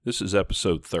This is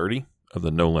episode 30 of the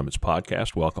No Limits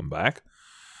podcast. Welcome back.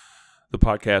 The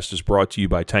podcast is brought to you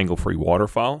by Tangle Free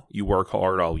Waterfowl. You work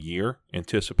hard all year,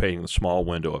 anticipating the small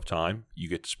window of time you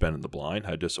get to spend in the blind.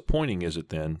 How disappointing is it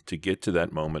then to get to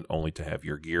that moment only to have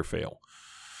your gear fail?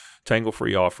 Tangle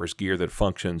Free offers gear that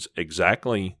functions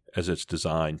exactly as it's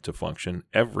designed to function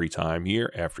every time,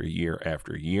 year after year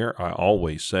after year. I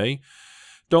always say,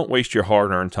 don't waste your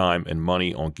hard-earned time and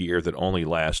money on gear that only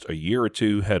lasts a year or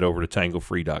two. Head over to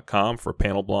tanglefree.com for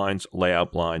panel blinds,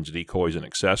 layout blinds, decoys, and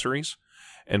accessories.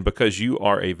 And because you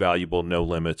are a valuable No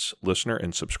Limits listener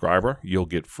and subscriber, you'll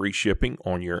get free shipping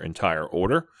on your entire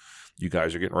order. You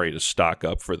guys are getting ready to stock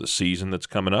up for the season that's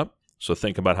coming up. So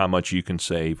think about how much you can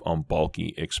save on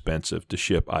bulky,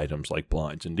 expensive-to-ship items like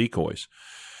blinds and decoys.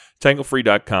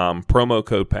 TangleFree.com, promo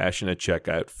code PASSION at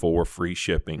checkout for free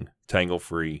shipping.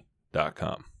 TangleFree.com.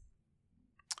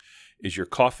 Is your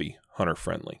coffee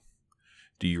hunter-friendly?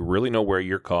 Do you really know where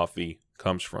your coffee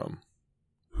comes from?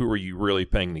 Who are you really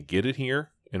paying to get it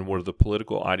here? And what are the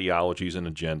political ideologies and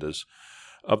agendas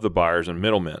of the buyers and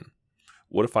middlemen?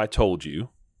 What if I told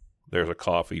you there's a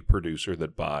coffee producer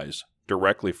that buys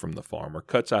directly from the farmer,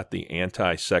 cuts out the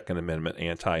anti-Second Amendment,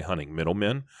 anti-hunting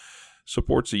middlemen,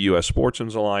 supports the U.S.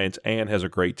 Sportsman's Alliance, and has a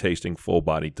great-tasting,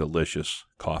 full-bodied, delicious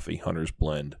coffee? Hunter's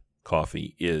Blend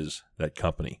Coffee is that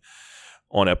company.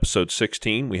 On episode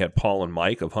 16, we had Paul and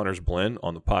Mike of Hunter's Blend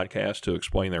on the podcast to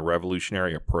explain their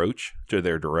revolutionary approach to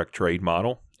their direct trade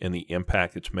model and the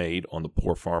impact it's made on the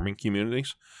poor farming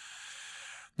communities.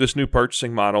 This new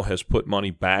purchasing model has put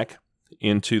money back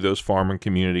into those farming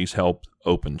communities, helped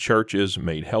open churches,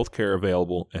 made healthcare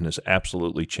available, and has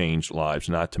absolutely changed lives,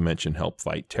 not to mention help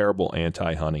fight terrible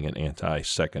anti-hunting and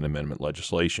anti-Second Amendment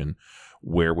legislation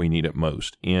where we need it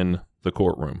most, in the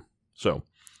courtroom. So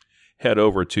head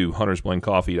over to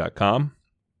huntersblendcoffee.com,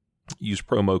 use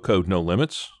promo code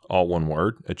NOLIMITS, all one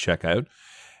word, at checkout,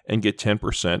 and get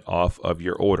 10% off of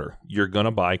your order. You're going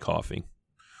to buy coffee.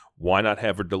 Why not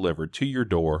have it delivered to your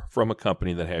door from a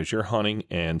company that has your hunting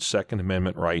and Second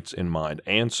Amendment rights in mind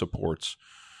and supports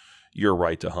your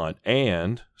right to hunt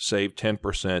and save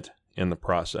 10% in the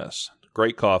process?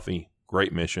 Great coffee,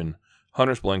 great mission,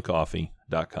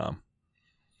 huntersblendcoffee.com.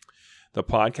 The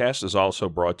podcast is also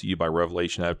brought to you by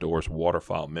Revelation Outdoors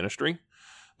Waterfowl Ministry.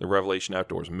 The Revelation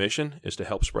Outdoors mission is to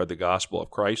help spread the gospel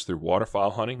of Christ through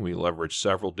waterfowl hunting. We leverage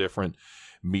several different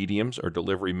mediums or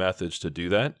delivery methods to do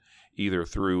that, either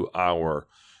through our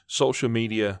social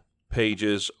media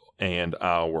pages and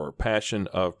our Passion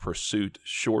of Pursuit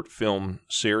short film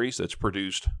series that's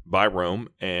produced by Rome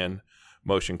and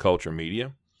Motion Culture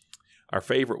Media. Our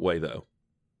favorite way, though,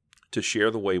 to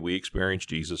share the way we experience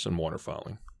Jesus in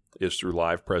waterfowling is through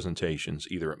live presentations,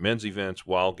 either at men's events,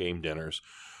 wild game dinners,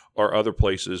 or other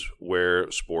places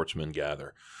where sportsmen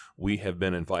gather. We have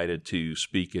been invited to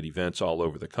speak at events all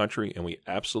over the country, and we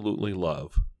absolutely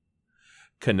love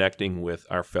connecting with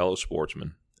our fellow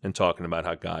sportsmen and talking about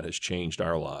how God has changed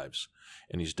our lives.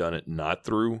 And he's done it not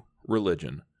through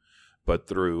religion, but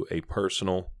through a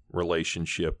personal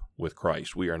relationship with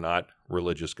Christ. We are not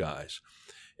religious guys,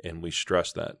 and we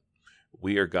stress that.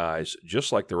 We are guys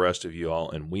just like the rest of you all,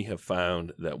 and we have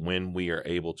found that when we are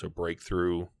able to break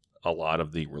through a lot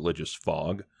of the religious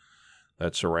fog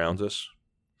that surrounds us,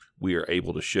 we are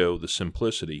able to show the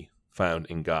simplicity found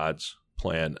in God's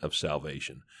plan of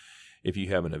salvation. If you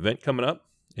have an event coming up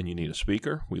and you need a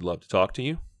speaker, we'd love to talk to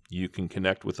you. You can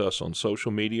connect with us on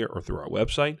social media or through our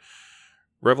website,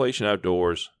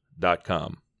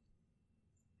 revelationoutdoors.com.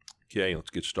 Okay, let's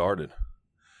get started.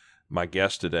 My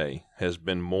guest today has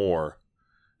been more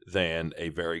than a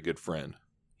very good friend.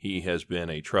 He has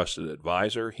been a trusted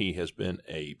advisor. He has been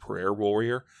a prayer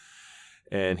warrior.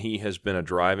 And he has been a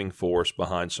driving force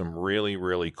behind some really,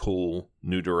 really cool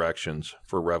new directions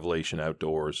for Revelation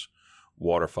Outdoors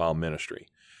Waterfowl Ministry.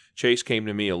 Chase came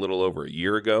to me a little over a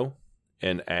year ago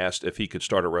and asked if he could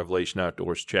start a Revelation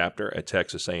Outdoors chapter at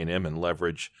Texas A&M and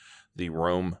leverage the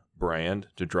Rome brand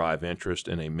to drive interest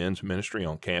in a men's ministry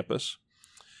on campus.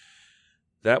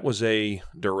 That was a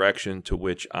direction to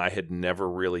which I had never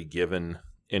really given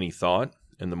any thought,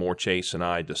 and the more Chase and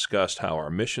I discussed how our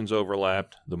missions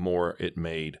overlapped, the more it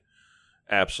made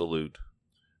absolute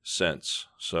sense.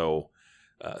 So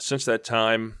since that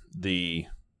time, the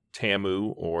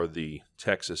TAMU, or the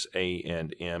Texas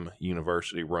A&M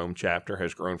University Rome chapter,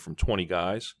 has grown from 20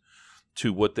 guys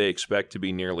to what they expect to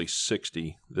be nearly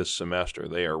 60 this semester.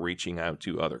 They are reaching out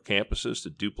to other campuses to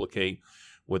duplicate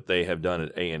what they have done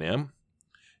at A&M,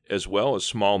 as well as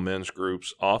small men's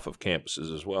groups off of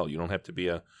campuses as well. You don't have to be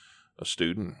a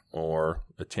student or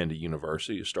attend a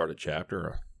university to start a chapter,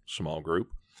 a small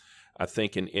group. I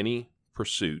think in any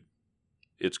pursuit,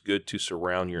 it's good to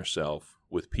surround yourself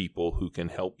with people who can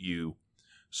help you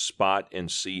spot and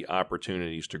see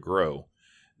opportunities to grow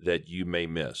that you may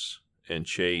miss. And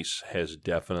Chase has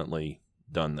definitely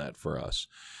done that for us.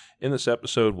 In this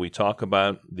episode, we talk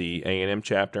about the A&M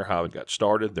chapter, how it got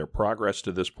started, their progress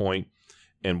to this point,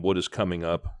 and what is coming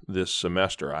up this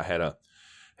semester. I had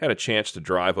a chance to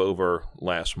drive over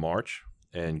last March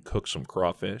and cook some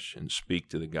crawfish and speak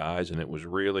to the guys, and I was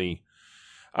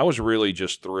really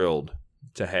just thrilled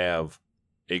to have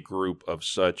a group of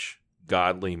such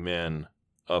godly men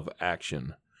of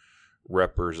action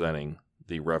representing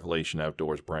the Revelation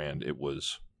Outdoors brand. It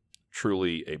was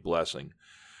truly a blessing.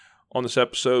 On this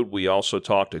episode, we also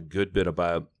talked a good bit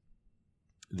about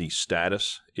the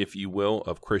status, if you will,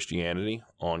 of Christianity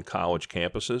on college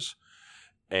campuses,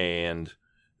 and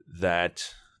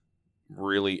that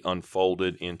really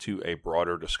unfolded into a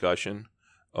broader discussion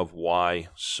of why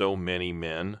so many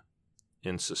men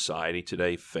in society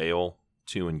today fail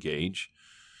to engage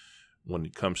when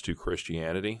it comes to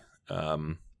Christianity.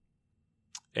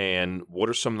 And what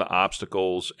are some of the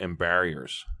obstacles and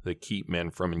barriers that keep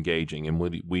men from engaging? And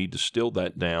we distilled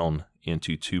that down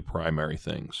into two primary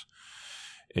things.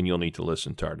 And you'll need to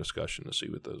listen to our discussion to see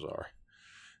what those are.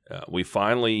 We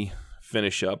finally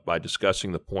finish up by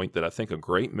discussing the point that I think a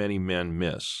great many men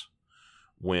miss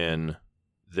when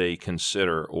they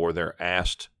consider or they're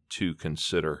asked to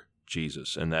consider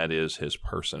Jesus, and that is his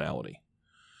personality.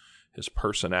 His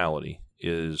personality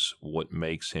is what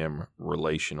makes him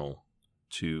relational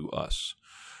to us.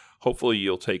 Hopefully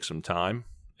you'll take some time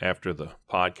after the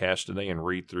podcast today and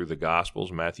read through the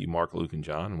Gospels, Matthew, Mark, Luke, and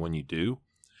John. And when you do,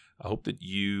 I hope that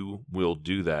you will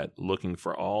do that, looking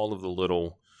for all of the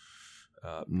little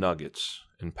nuggets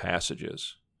and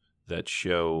passages that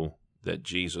show that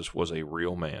Jesus was a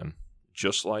real man,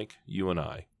 just like you and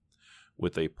I,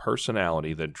 with a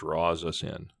personality that draws us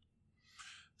in.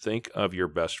 Think of your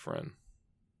best friend.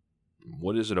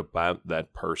 What is it about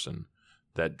that person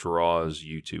that draws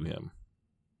you to him?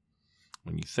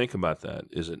 When you think about that,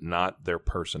 is it not their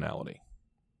personality?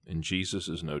 And Jesus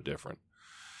is no different.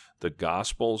 The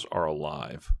Gospels are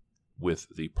alive with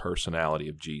the personality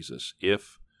of Jesus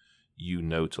if you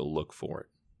know to look for it.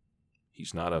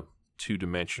 He's not a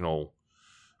two-dimensional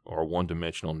or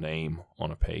one-dimensional name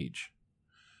on a page.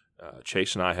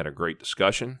 Chase and I had a great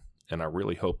discussion, and I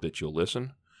really hope that you'll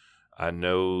listen. I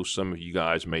know some of you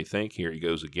guys may think, here he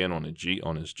goes again on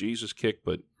his Jesus kick,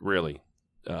 but really,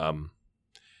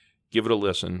 give it a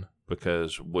listen,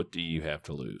 because what do you have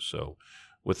to lose? So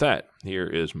with that, here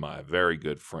is my very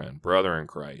good friend, brother in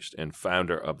Christ, and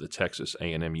founder of the Texas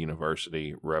A&M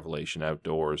University Revelation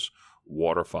Outdoors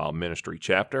Waterfowl Ministry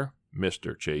Chapter,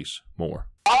 Mr. Chase Moore.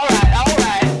 All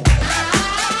right.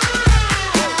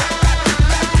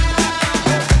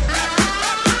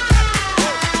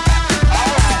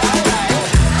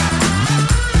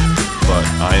 But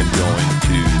I am going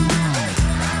to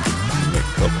make a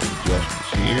couple of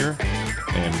adjustments here,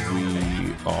 and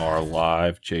we are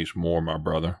live. Chase Moore, my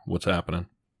brother. What's happening?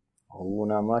 Oh,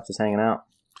 not much. Just hanging out.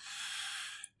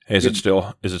 Is it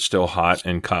still hot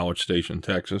in College Station,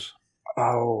 Texas?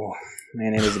 Oh,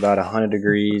 man, it is about 100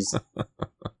 degrees.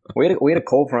 We had a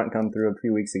cold front come through a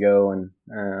few weeks ago, and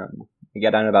it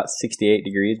got down to about 68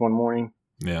 degrees one morning.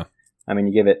 Yeah. I mean,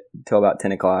 you give it till about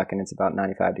 10 o'clock, and it's about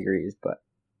 95 degrees, but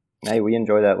hey, we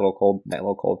enjoy that little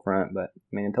cold front, but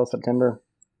I mean, until September,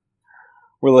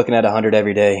 we're looking at 100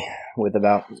 every day with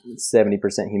about 70%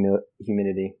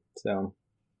 humidity. So,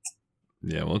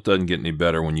 yeah, well, it doesn't get any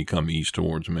better when you come east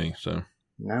towards me. So,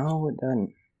 no, it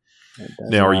doesn't.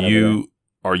 Now,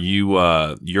 are you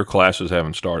your classes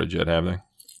haven't started yet, have they?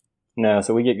 No,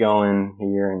 so we get going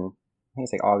here, and I think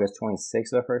it's like August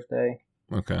 26th, our first day.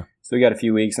 Okay. So we got a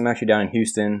few weeks. I'm actually down in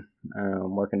Houston,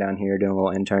 working down here, doing a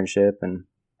little internship, and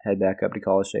head back up to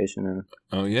College Station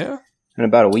in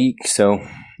about a week. So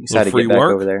excited to get back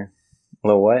over there. A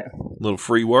little what? A little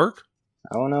free work?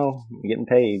 Oh no, getting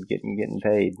paid, getting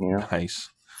paid. You know, nice.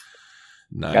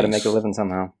 Got to make a living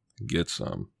somehow. Get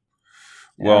some.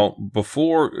 Yeah. Well,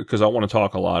 because I want to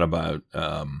talk a lot about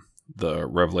the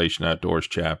Revelation Outdoors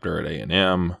chapter at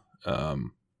A&M, a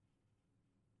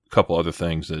couple other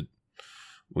things that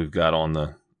we've got on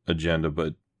the agenda,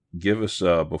 but give us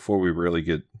before we really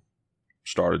get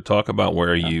started, talk about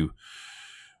where you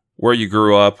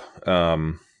grew up.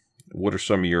 What are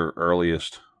some of your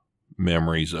earliest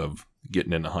memories of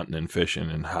getting into hunting and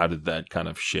fishing, and how did that kind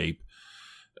of shape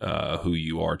who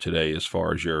you are today as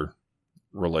far as your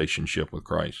relationship with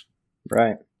Christ?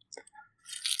 Right.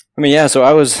 I mean, yeah. So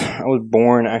I was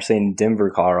born actually in Denver,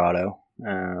 Colorado,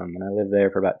 and I lived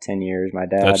there for about 10 years. My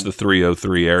dad. That's the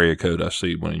 303 area code I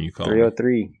see when you call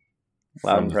 303.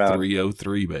 Loud From and the proud.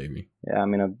 303, baby. Yeah, I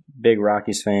mean, a big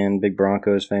Rockies fan, big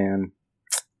Broncos fan.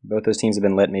 Both those teams have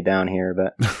been letting me down here,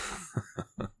 but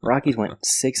Rockies went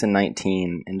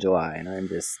 6-19 in July, and I'm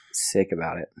just sick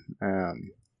about it.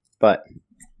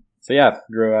 So yeah,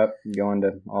 grew up going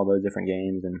to all those different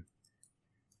games and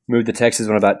moved to Texas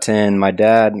when about 10. My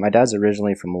dad's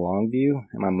originally from Longview,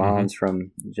 and my mom's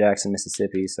from Jackson,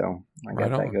 Mississippi, so I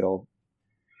got that good old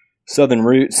Southern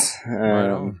roots.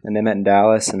 And they met in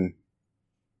Dallas and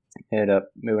ended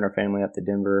up moving our family up to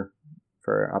Denver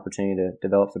for an opportunity to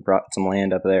develop some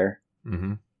land up there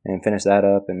and finish that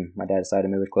up. And my dad decided to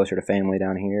move closer to family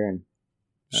down here. And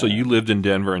so you lived in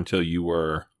Denver until you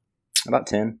were about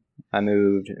 10. I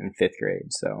moved in 5th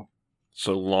grade, so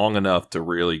long enough to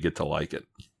really get to like it.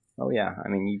 Oh yeah, I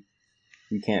mean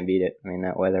you can't beat it. I mean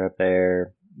that weather up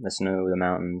there, the snow, the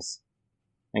mountains,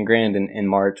 and granted in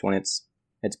March when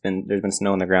there's been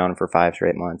snow on the ground for 5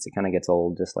 straight months, it kind of gets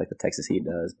old, just like the Texas heat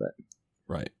does. But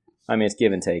right, I mean it's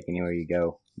give and take anywhere you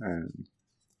go.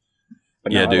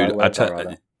 But yeah, no,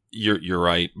 dude, you're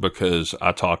right, because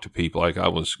I talked to people, like I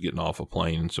was getting off a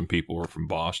plane and some people were from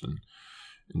Boston,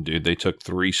 and dude, they took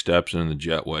 3 steps in the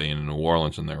jetway in New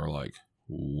Orleans and they were like,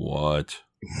 "What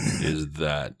is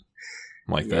that?"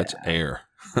 I'm like, that's air.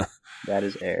 That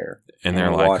is air. And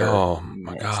they're like, oh,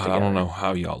 my God, I don't know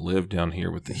how y'all live down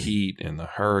here with the heat and the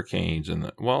hurricanes.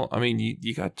 Well, I mean,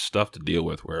 you got stuff to deal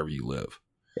with wherever you live.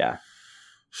 Yeah.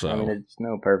 So I mean, it's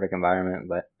no perfect environment,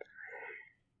 but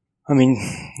I mean,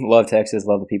 love Texas,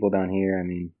 love the people down here. I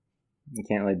mean, you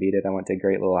can't really beat it. I went to a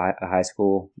great little high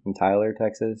school in Tyler,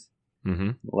 Texas.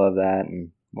 Mm-hmm. Love that, and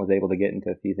was able to get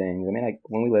into a few things. I mean,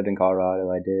 when we lived in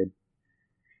Colorado, I did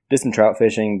some trout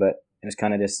fishing, but it was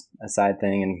kind of just a side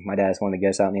thing, and my dad just wanted to get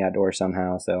us out in the outdoors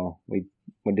somehow, so we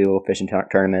would do little fishing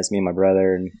tournaments, me and my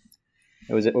brother, and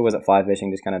it wasn't fly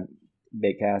fishing, just kind of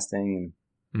bait casting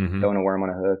and throwing a worm on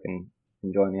a hook and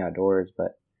enjoying the outdoors.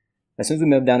 But as soon as we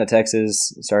moved down to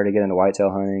Texas, started to get into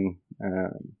whitetail hunting. I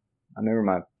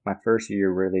remember my first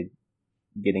year really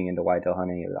getting into whitetail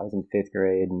hunting. I was in 5th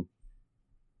grade, and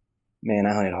man,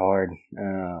 I hunted hard.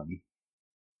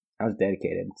 I was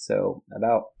dedicated. So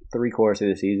about 3/4 of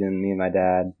the season, me and my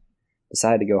dad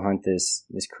decided to go hunt this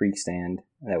creek stand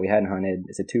that we hadn't hunted.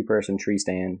 It's a 2-person tree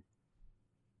stand.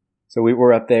 So we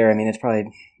were up there. I mean, it's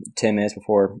probably 10 minutes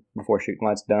before shooting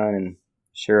light's done, and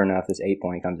sure enough, this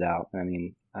 8-point comes out. I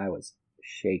mean, I was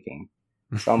shaking.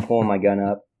 So I'm pulling my gun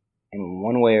up, and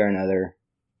one way or another,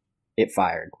 it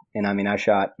fired. And I mean, I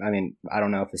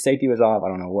don't know if the safety was off. I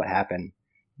don't know what happened,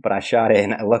 but I shot it,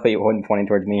 and luckily it wasn't pointing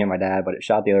towards me or my dad, but it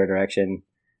shot the other direction.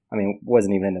 I mean, it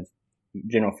wasn't even in the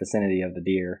general vicinity of the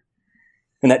deer.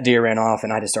 And that deer ran off,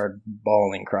 and I just started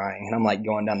bawling, crying. And I'm like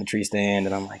going down the tree stand,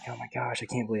 and I'm like, oh my gosh, I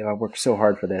can't believe I worked so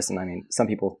hard for this. And I mean, some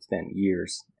people spent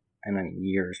years trying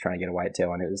to get a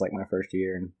whitetail, and it was like my first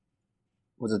year, and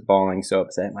was just bawling, so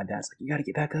upset. My dad's like, you got to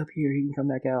get back up here. You can come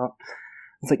back out.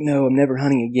 I was like, no, I'm never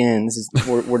hunting again.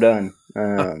 We're done.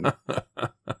 And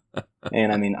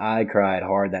I mean, I cried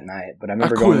hard that night, but I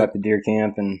remember going back to deer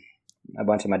camp, and a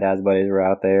bunch of my dad's buddies were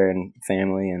out there and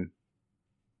family, and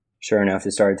sure enough, they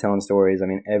started telling stories. I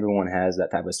mean, everyone has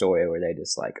that type of story where they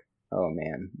just like, oh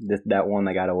man, that one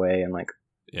that got away, and like,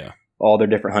 yeah, all their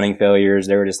different hunting failures,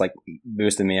 they were just like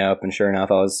boosting me up. And sure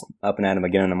enough, I was up and at them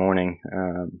again in the morning.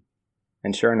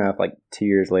 And sure enough, like 2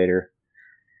 years later,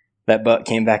 that buck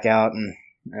came back out and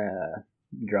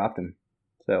dropped him.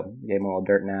 So gave him a little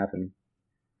dirt nap and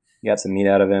got some meat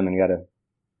out of him, and got to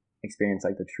experience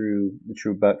like the true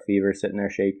buck fever, sitting there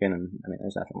shaking. And I mean,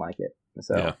 there's nothing like it.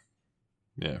 So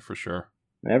yeah, for sure.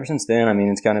 And ever since then, I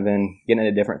mean, it's kind of been getting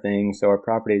into different things. So our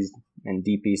property's in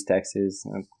Deep East Texas,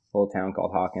 a little town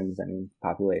called Hawkins. I mean,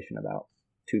 population about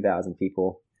 2,000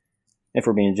 people, if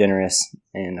we're being generous.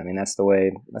 And I mean, that's the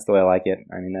way I like it.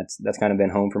 I mean, that's kind of been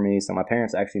home for me. So my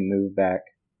parents actually moved back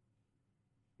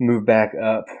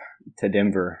up to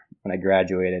Denver when I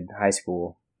graduated high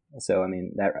school. So I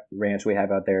mean, that ranch we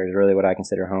have out there is really what I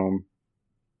consider home.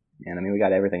 And I mean, we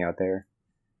got everything out there.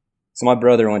 So my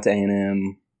brother went to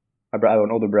A&M. I have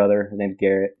an older brother. His name's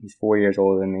Garrett. He's 4 years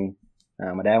older than me.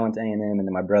 My dad went to A&M, and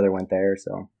then my brother went there.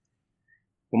 So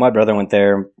when my brother went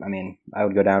there, I mean, I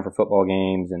would go down for football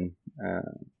games and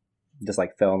just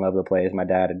like fell in love with the place. My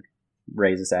dad had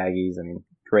raised the Aggies. I mean,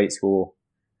 great school.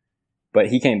 But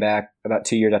he came back about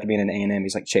 2 years after being in A&M.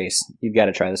 He's like, Chase, you've got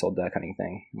to try this whole duck hunting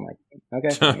thing. I'm like,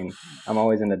 okay. I mean, I'm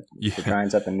always into trying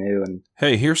something new. And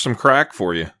hey, here's some crack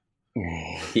for you.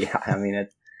 Yeah, I mean,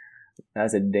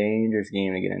 that's a dangerous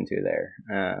game to get into there.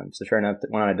 So sure enough,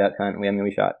 went on a duck hunt.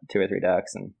 We shot 2 or 3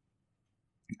 ducks, and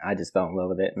I just fell in love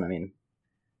with it. And I mean,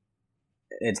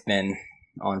 it's been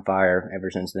on fire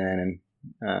ever since then. And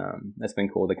That's been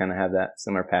cool to kind of have that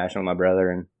similar passion with my brother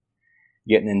and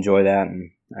getting to enjoy that.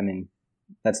 And I mean,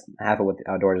 that's half of what the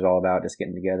outdoors is all about, just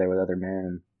getting together with other men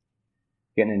and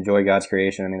getting to enjoy God's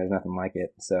creation. I mean, there's nothing like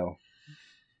it. So,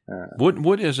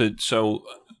 what is it? So,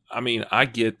 I mean, I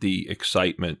get the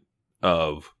excitement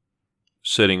of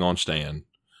sitting on stand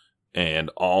and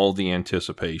all the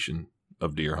anticipation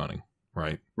of deer hunting,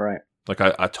 right? Right. Like,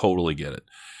 I totally get it.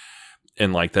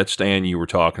 And like that stand you were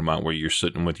talking about where you're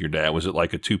sitting with your dad, was it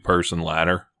like a 2-person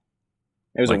ladder?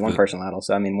 It was like a one-person ladder.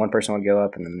 So, I mean, one person would go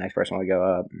up and then the next person would go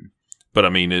up. But I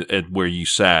mean, where you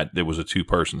sat, there was a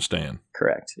 2-person stand.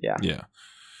 Correct. Yeah. Yeah.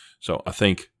 So I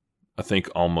think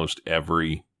almost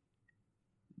every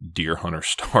deer hunter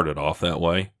started off that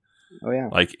way. Oh yeah.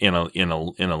 Like in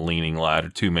a leaning ladder,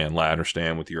 2-man ladder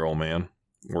stand with your old man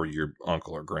or your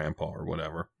uncle or grandpa or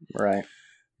whatever. Right.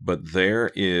 But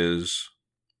there is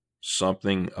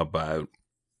something about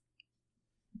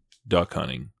duck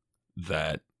hunting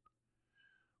that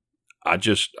I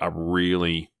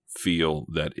really feel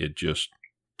that it just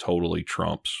totally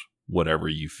trumps whatever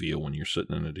you feel when you're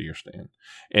sitting in a deer stand.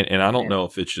 And I don't know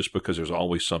if it's just because there's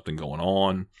always something going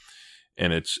on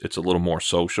and it's a little more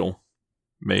social,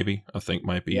 maybe, I think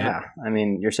might be it. Yeah. I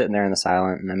mean, you're sitting there in the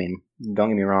silent, and I mean, don't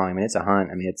get me wrong. I mean, it's a hunt.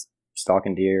 I mean, it's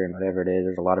stalking deer and whatever it is.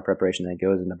 There's a lot of preparation that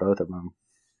goes into both of them.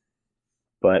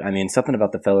 But, I mean, something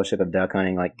about the fellowship of duck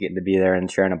hunting, like getting to be there and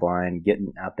sharing a blind,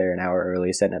 getting out there an hour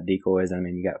early, setting up decoys. I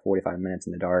mean, you got 45 minutes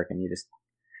in the dark, and you just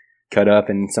cut up,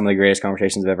 and some of the greatest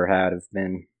conversations I've ever had have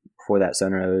been before that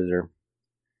sun rose or,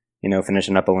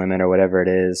 finishing up a limit or whatever it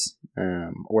is.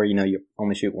 Or, you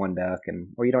only shoot one duck,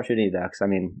 or you don't shoot any ducks. I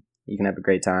mean, you can have a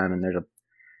great time, and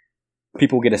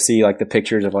people get to see, like, the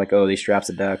pictures of, like, oh, these straps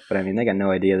a duck, but, I mean, they got no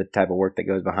idea the type of work that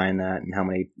goes behind that and how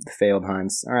many failed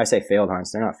hunts. Or I say failed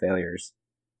hunts, they're not failures.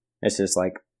 It's just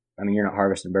like, I mean, you're not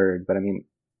harvesting birds, but I mean,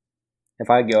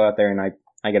 if I go out there and I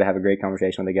get to have a great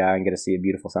conversation with a guy and get to see a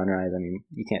beautiful sunrise, I mean,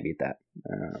 you can't beat that.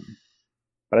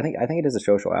 But I think it is a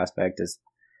social aspect,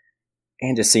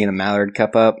 and just seeing a mallard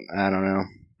cup up. I don't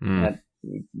know.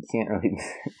 You can't really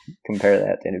compare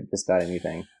that to just about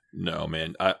anything. No,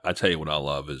 man. I tell you what I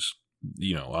love is,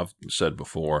 I've said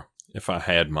before, if I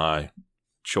had my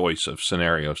choice of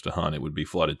scenarios to hunt, it would be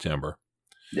flooded timber.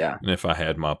 Yeah. And if I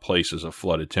had my places of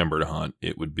flooded timber to hunt,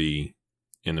 it would be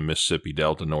in the Mississippi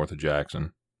Delta north of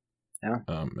Jackson. Yeah.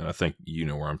 And I think you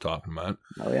know where I'm talking about.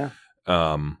 Oh, yeah.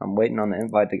 I'm waiting on the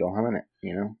invite to go hunt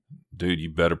it, Dude, you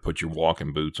better put your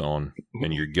walking boots on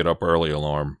and your get up early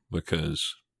alarm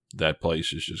because that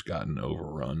place has just gotten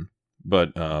overrun.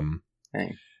 But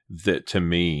that to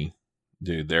me,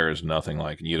 dude, there is nothing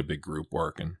like you get a big group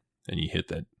working and you hit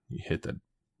that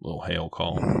little hail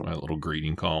call, a little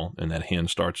greeting call, and that hen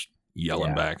starts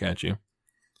yelling back at you.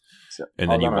 So, and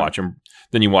then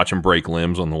you watch them break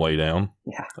limbs on the way down.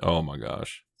 Yeah. Oh my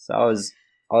gosh. So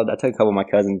I took a couple of my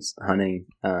cousins hunting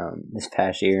this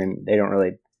past year, and they don't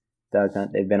really duck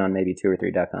hunt. They've been on maybe 2 or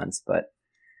 3 duck hunts, but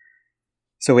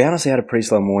so we honestly had a pretty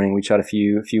slow morning. We shot a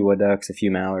few wood ducks, a few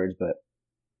mallards, but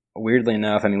weirdly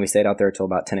enough, I mean, we stayed out there until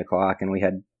about 10 o'clock, and we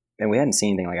hadn't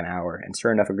seen anything like an hour. And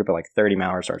sure enough, a group of like 30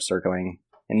 mallards start circling.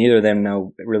 And neither of them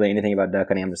know really anything about duck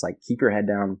hunting. I'm just like, keep your head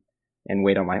down and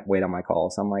wait on my call.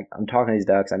 So I'm like, I'm talking to these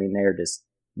ducks. I mean,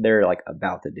 they're like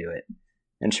about to do it.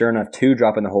 And sure enough, 2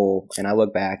 drop in the hole. And I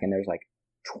look back and there's like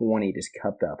 20 just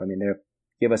cupped up. I mean,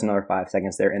 give us another 5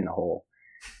 seconds. They're in the hole.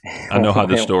 I know how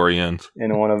the story ends.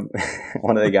 And one of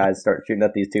the guys starts shooting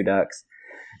at these 2 ducks.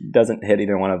 Doesn't hit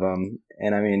either one of them.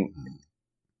 And I mean,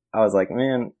 I was like,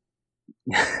 man,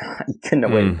 you couldn't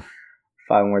have waited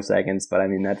 5 more seconds. But I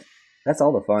mean, that's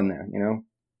all the fun there,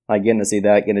 like getting to see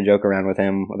that, getting to joke around with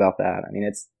him about that. I mean,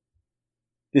 it's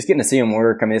just getting to see him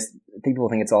work. I mean, people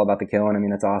think it's all about the killing. I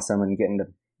mean, that's awesome. And getting to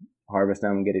harvest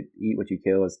them and get to eat what you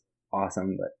kill is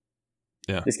awesome.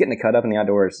 But just getting to cut up in the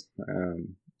outdoors.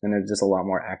 And there's just a lot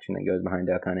more action that goes behind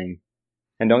duck hunting.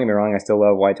 And don't get me wrong, I still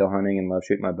love whitetail hunting and love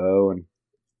shooting my bow. And,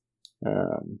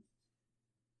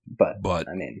 but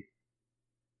I mean,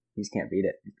 you just can't beat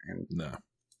it. And, no.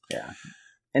 Yeah.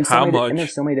 And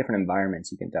there's so many different environments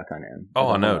you can duck hunt in. Oh,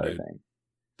 I know, dude.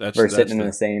 That's sitting in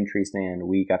the same tree stand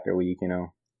week after week,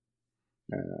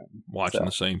 watching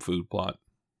the same food plot.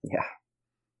 Yeah.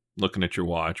 Looking at your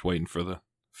watch, waiting for the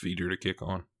feeder to kick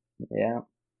on. Yeah.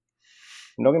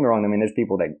 And don't get me wrong. I mean, there's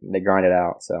people that they grind it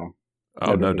out. So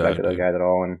no doubt to those guys at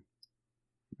all. And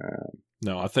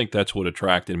no, I think that's what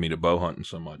attracted me to bow hunting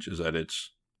so much is that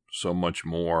it's so much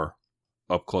more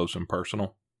up close and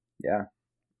personal. Yeah.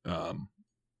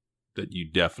 That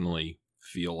you definitely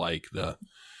feel like the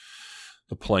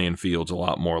playing field's a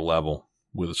lot more level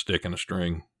with a stick and a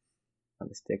string.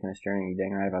 With a stick and a string, you're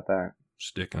dang right about that.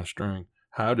 Stick and a string.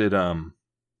 How did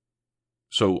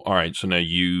So all right, so now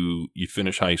you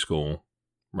finish high school,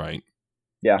 right?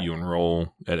 Yeah. You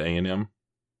enroll at A&M.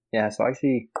 Yeah. So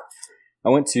actually, I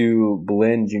went to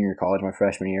Blinn Junior College my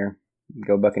freshman year.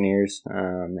 Go Buccaneers,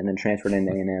 and then transferred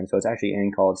into A&M. So it's actually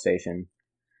in College Station.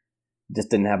 Just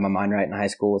didn't have my mind right in high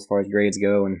school as far as grades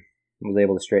go, and was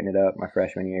able to straighten it up my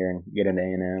freshman year and get into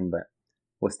A&M. But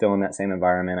was still in that same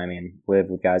environment. I mean,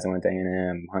 lived with guys that went to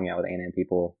A&M, hung out with A&M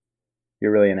people.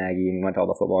 You're really an Aggie and went to all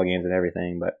the football games and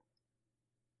everything, but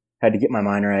had to get my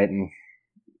mind right and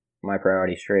my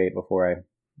priorities straight before I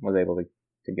was able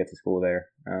to get to school there.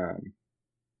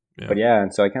 But yeah,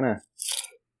 and so I kind of,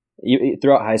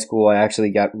 throughout high school, I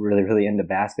actually got really, really into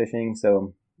bass fishing.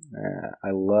 So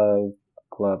I love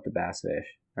to bass fish,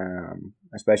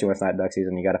 especially when it's not duck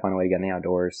season. You got to find a way to get in the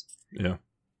outdoors. Yeah.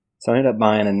 So I ended up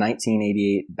buying a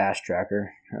 1988 Bass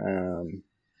Tracker. And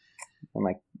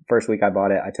like first week I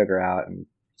bought it, I took her out, and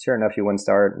sure enough, she wouldn't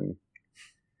start. And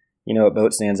you know what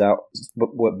boat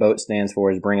stands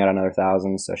for is bring out another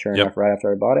 1,000. So sure enough, right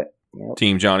after I bought it,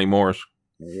 Team Johnny Morris.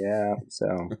 Yeah.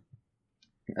 So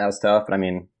that was tough, but I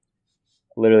mean,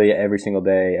 literally every single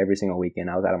day, every single weekend,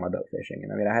 I was out on my boat fishing.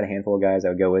 And I mean, I had a handful of guys that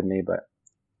would go with me, but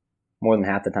more than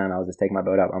half the time I was just taking my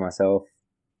boat out by myself,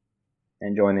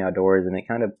 enjoying the outdoors. And it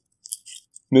kind of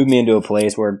moved me into a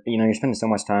place where, you're spending so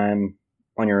much time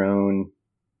on your own.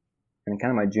 And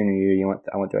kind of my junior year,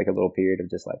 I went through like a little period of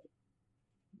just kind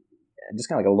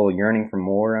of like a little yearning for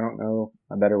more. I don't know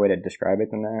a better way to describe it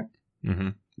than that. Mm-hmm.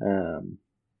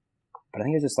 But I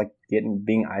think it's just like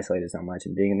being isolated so much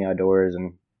and being in the outdoors.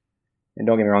 And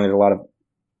don't get me wrong, there's a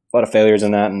lot of failures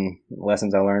in that and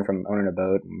lessons I learned from owning a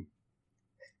boat.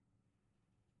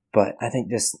 But I think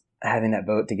just having that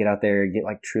boat to get out there, get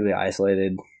like truly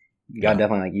isolated, God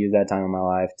definitely like use that time in my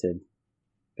life to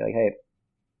be like, hey,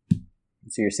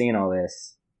 so you're seeing all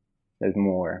this, there's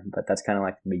more. But that's kind of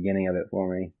like the beginning of it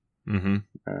for me. Mm-hmm.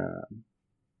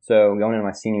 So going into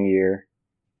my senior year,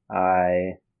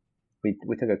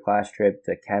 we took a class trip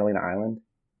to Catalina Island.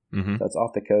 Mm-hmm. So it's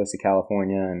off the coast of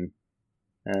California, and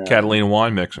Catalina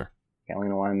wine mixer.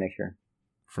 Catalina wine mixer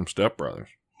From Step Brothers.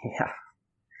 Yeah.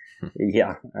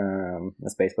 Yeah. The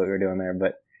space boat we were doing there.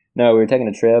 But no, we were taking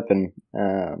a trip, and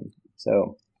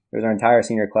so it was our entire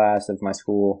senior class of my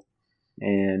school,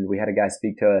 and we had a guy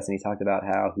speak to us, and he talked about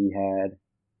how he had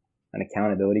an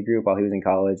accountability group while he was in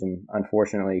college, and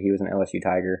unfortunately he was an LSU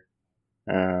Tiger.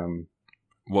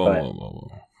 Whoa.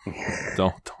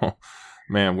 Don't.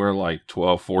 Man, we're like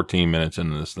 12, 14 minutes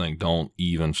into this thing. Don't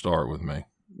even start with me.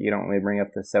 You don't want me to bring up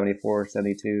the 74,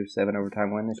 72, 7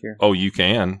 overtime win this year? Oh, you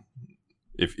can.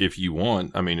 If you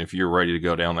want. I mean, if you're ready to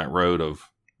go down that road of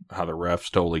how the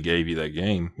refs totally gave you that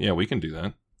game, yeah, we can do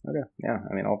that. Okay. Yeah.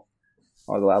 I mean, I'll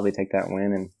gladly take that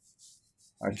win and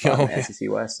our spot in the SEC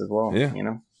West as well. Yeah.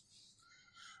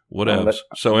 Whatever.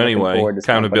 So anyway,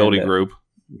 accountability group.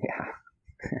 Yeah.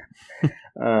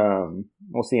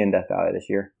 We'll see in Death Valley this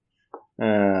year.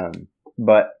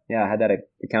 But yeah, I had that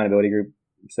accountability group.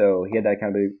 So he had that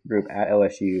accountability group at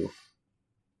LSU.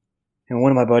 And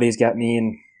one of my buddies got me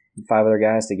and 5 other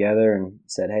guys together and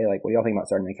said, hey, like, what do y'all think about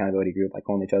starting an accountability group, like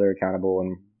holding each other accountable?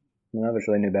 And none of us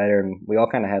really knew better. And we all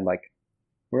kind of had we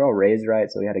were all raised right.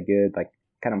 So we had a good, like,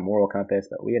 kind of moral compass,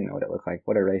 but we didn't know what it looked like.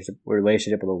 What a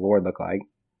relationship with the Lord looked like.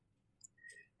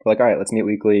 We're like, all right, let's meet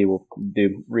weekly. We'll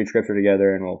read scripture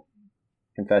together, and we'll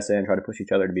confess it and try to push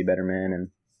each other to be better men. And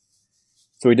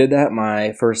so we did that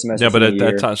my first semester. Yeah, but at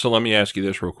that time, so let me ask you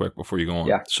this real quick before you go on.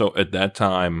 Yeah. So at that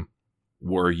time,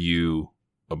 were you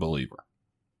a believer?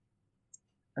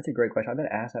 That's a great question. I've been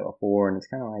asked that before, and it's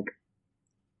kind of like,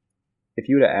 if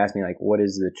you would have asked me, like, what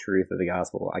is the truth of the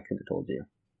gospel, I couldn't have told you.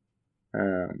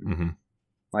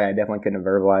 Like, I definitely couldn't have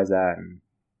verbalized that. And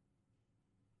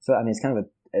so, I mean,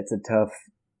 it's a tough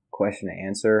question to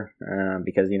answer,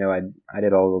 because, I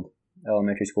did all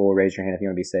elementary school, raise your hand if you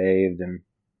want to be saved.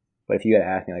 But if you had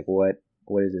asked me, like, what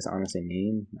does this honestly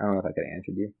mean? I don't know if I could have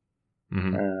answered you.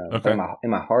 Mm-hmm. Okay. In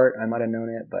my heart, I might have known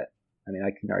it, but I mean,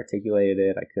 I couldn't articulate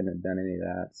it. I couldn't have done any of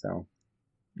that. So,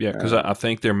 yeah, because I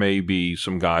think there may be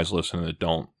some guys listening that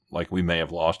don't, like, we may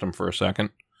have lost them for a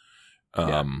second.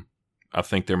 I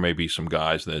think there may be some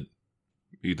guys that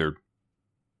either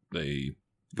they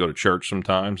go to church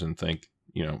sometimes and think,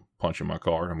 punching my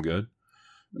card, I'm good.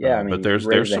 Yeah, I mean, but there's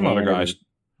some other guys.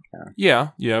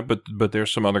 But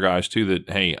there's some other guys too that,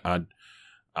 hey,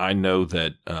 I know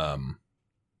that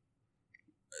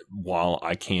while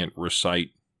I can't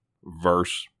recite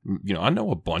verse, I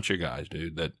know a bunch of guys,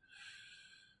 dude, that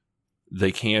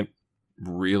they can't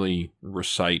really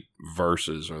recite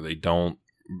verses, or they don't,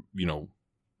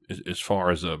 as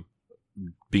far as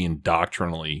being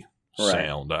doctrinally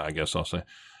sound, I guess I'll say,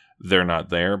 they're not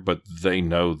there, but they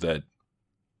know that,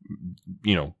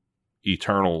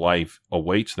 eternal life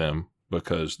awaits them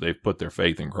because they've put their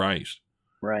faith in Christ.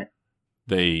 Right.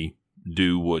 They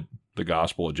do what the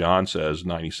Gospel of John says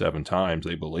 97 times.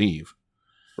 They believe.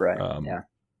 Right. Yeah.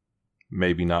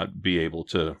 Maybe not be able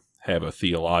to have a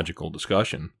theological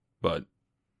discussion, but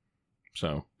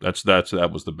so that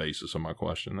was the basis of my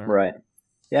question there. Right.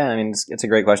 Yeah. I mean, it's a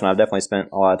great question. I've definitely spent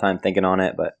a lot of time thinking on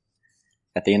it, but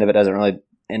at the end of it,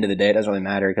 end of the day, it doesn't really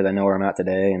matter because I know where I'm at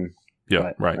today. And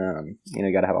yeah, right.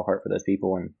 You got to have a heart for those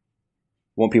people and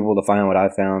want people to find what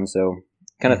I've found. So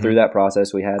kind of through that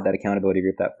process, we had that accountability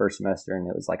group that first semester, and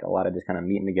it was like a lot of just kind of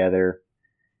meeting together.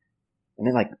 And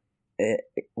then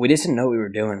we just didn't know what we were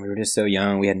doing. We were just so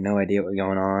young. We had no idea what was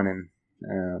going on.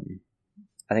 And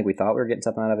I think we thought we were getting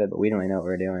something out of it, but we didn't really know what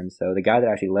we were doing. So the guy that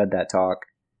actually led that talk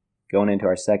going into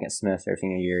our second semester,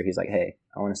 senior year, he's like, hey,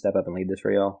 I want to step up and lead this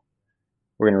for y'all.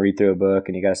 We're going to read through a book,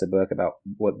 and he got us a book about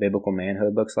what biblical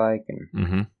manhood looks like.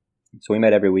 And so we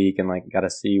met every week and got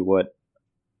to see what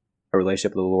a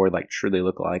relationship with the Lord truly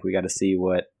looked like. We got to see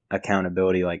what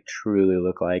accountability truly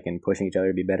looked like, and pushing each other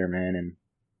to be better men. And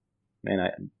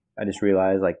man, I just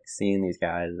realized seeing these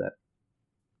guys that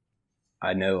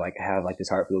I know have this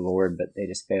heart for the Lord, but they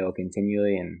just fail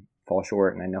continually and fall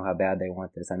short. And I know how bad they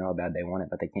want this. I know how bad they want it,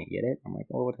 but they can't get it. I'm like,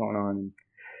 oh, what's going on? And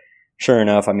sure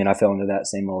enough, I fell into that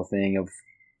same little thing of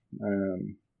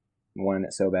wanting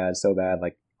it so bad.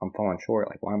 I'm falling short.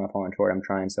 Why am I falling short? I'm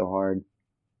trying so hard.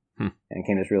 And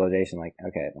came to this realization,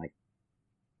 okay,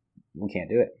 we can't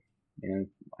do it.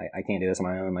 I can't do this on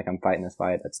my own. I'm fighting this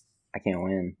fight. I can't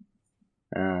win.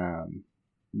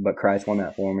 But Christ won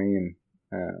that for me,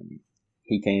 and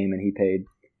he came and he paid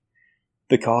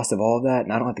the cost of all of that,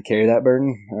 and I don't have to carry that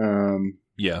burden.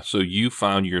 Yeah, so you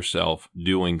found yourself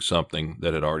doing something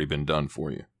that had already been done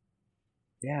for you.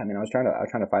 Yeah, I was trying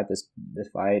to fight this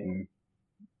fight, and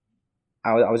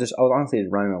I was honestly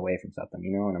just running away from something,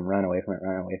 and I'm running away from it,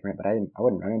 but I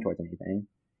wasn't running towards anything.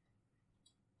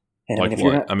 And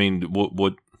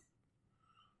what?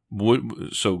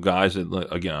 So guys,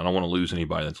 again, I don't want to lose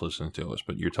anybody that's listening to us,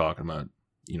 but you're talking about,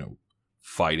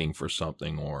 fighting for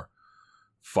something or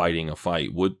fighting a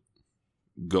fight. Would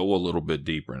go a little bit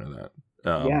deeper into that.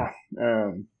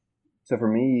 So for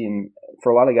me, and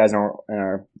for a lot of guys in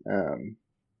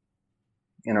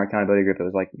our accountability group, it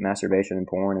was masturbation and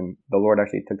porn, and the Lord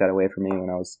actually took that away from me when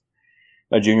I was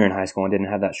a junior in high school and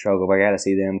didn't have that struggle. But I got to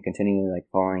see them continually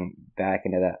falling back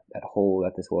into that hole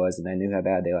that this was, and I knew how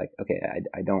bad they okay,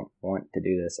 I don't want to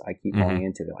do this. I keep falling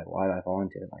into it. Why do I fall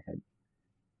into it?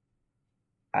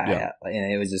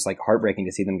 And it was just heartbreaking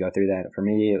to see them go through that. For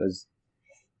me, it was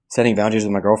setting boundaries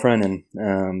with my girlfriend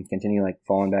and continue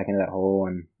falling back into that hole,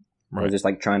 and I was just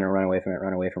trying to run away from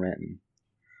it. And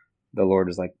the Lord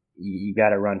was like, you got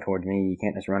to run towards me. You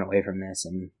can't just run away from this.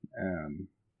 And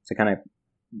so kind of,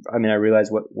 I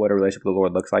realized what a relationship with the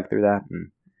Lord looks like through that,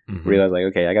 and realized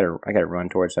okay, I gotta run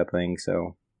towards something.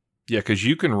 So yeah, because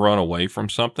you can run away from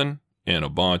something in a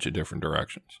bunch of different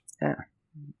directions. Yeah,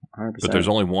 100%. But there's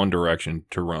only one direction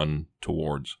to run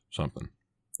towards something.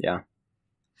 Yeah,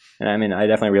 and I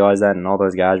definitely realized that, and all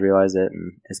those guys realized it,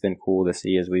 and it's been cool to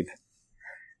see as we've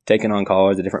taken on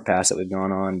college, the different paths that we've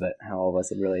gone on, but how all of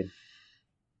us have really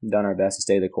done our best to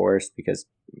stay the course because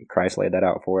Christ laid that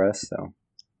out for us. So,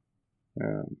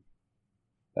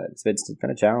 but it's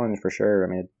been a challenge for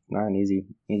sure. It's not an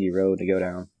easy road to go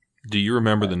down. Do you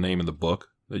remember the name of the book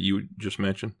that you just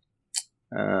mentioned?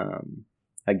 A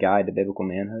Guide to Biblical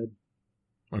Manhood.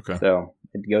 Okay. So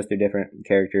it goes through different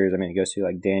characters. It goes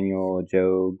through Daniel,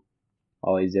 Job,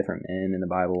 all these different men in the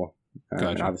Bible, gotcha.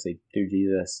 And obviously through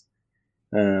Jesus.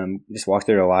 Just walks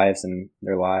through their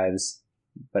lives.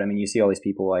 But you see all these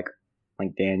people like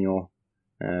Daniel,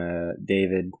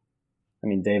 David.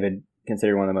 David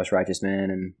considered one of the most righteous men,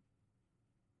 and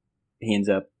he ends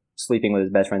up sleeping with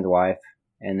his best friend's wife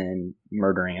and then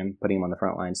murdering him, putting him on the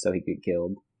front lines so he could get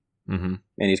killed. Mm-hmm.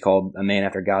 And he's called a man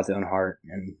after God's own heart.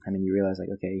 And you realize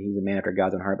okay, he's a man after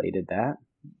God's own heart, but he did that.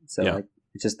 So yeah.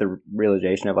 It's just the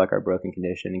realization of our broken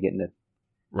condition and getting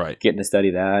to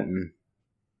study that. And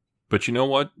but you know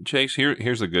what, Chase?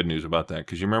 Here's the good news about that,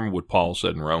 because you remember what Paul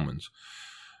said in Romans,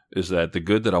 is that the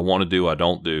good that I want to do, I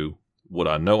don't do. What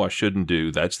I know I shouldn't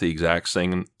do, that's the exact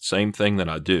same thing that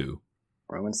I do.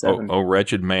 Romans 7. Oh,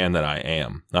 wretched man that I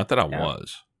am. Not that I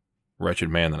was. Wretched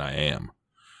man that I am.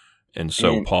 And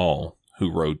so Paul,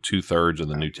 who wrote 2/3 of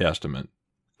the New Testament,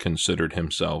 considered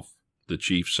himself the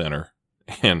chief sinner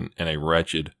and a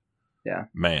wretched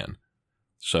man.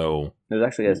 So there's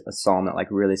actually a psalm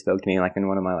that really spoke to me in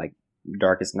one of my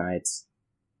darkest nights.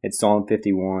 It's Psalm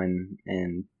 51,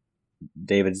 and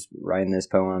David's writing this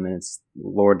poem, and it's,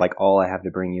 Lord, like, all I have to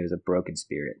bring you is a broken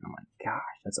spirit. And I'm like, gosh,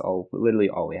 that's literally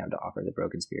all we have to offer, the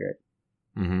broken spirit.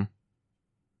 Mm-hmm.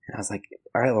 And I was like,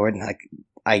 all right, Lord, like,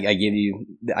 I give you,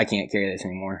 I can't carry this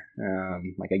anymore.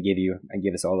 Like, I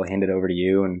give this all, I hand it over to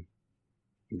you. And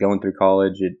going through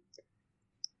college, it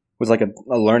was like a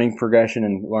learning progression,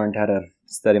 and learned how to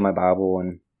study my Bible,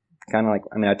 and kind of like,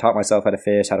 I mean, I taught myself how to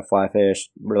fish, how to fly fish,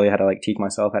 really had to like teach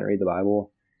myself how to read the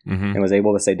Bible, Mm-hmm. and was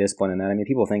able to stay disciplined in that. I mean,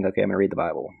 people think, okay, I'm going to read the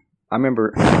Bible. I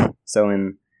remember, so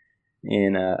in I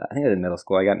think it was in middle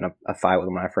school, I got in a fight with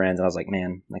one of my friends, and I was like,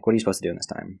 man, like, what are you supposed to do in this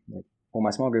time? Like, well,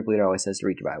 my small group leader always says to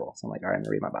read your Bible. So I'm like, all right, I'm going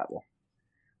to read my Bible.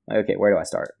 Like, okay, where do I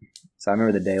start? So I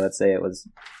remember the day, let's say it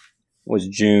was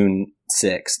June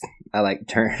 6th. I like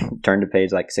turned to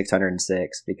page like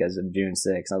 606 because of June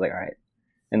 6th. I was like, all right.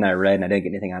 And then I read, and I didn't get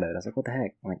anything out of it. I was like, what the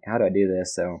heck? I'm like, how do I do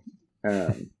this? So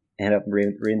ended up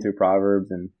reading through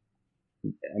Proverbs, and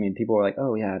I mean, people were like,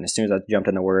 oh yeah. And as soon as I jumped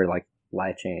in the word, like,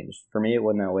 life changed. For me, it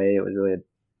wasn't that way. It was really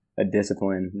a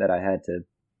discipline that I had to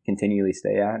continually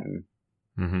stay at. And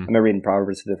Mm-hmm. I remember reading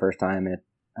Proverbs for the first time, and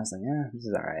I was like, yeah, this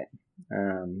is all right.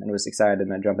 And I was excited,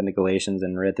 and I jumped into Galatians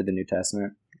and read through the New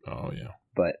Testament. Oh yeah.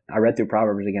 But I read through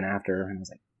Proverbs again after, and I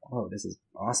was like, oh, this is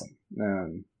awesome.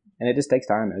 And it just takes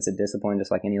time. It's a discipline,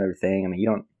 just like any other thing. I mean, you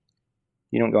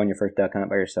don't go on your first duck hunt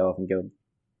by yourself and go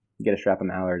get a strap of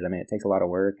mallards. I mean, it takes a lot of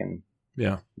work, and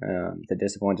Yeah. it's a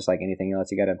discipline, just like anything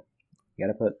else. You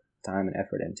gotta put time and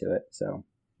effort into it. So,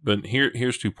 But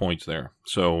here's 2 points there.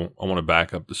 So I want to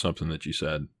back up to something that you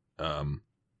said, and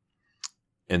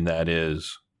that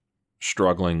is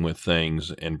struggling with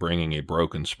things and bringing a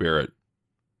broken spirit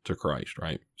to Christ,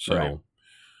 right? So Right.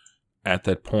 At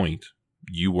that point,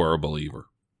 you were a believer.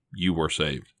 You were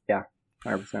saved.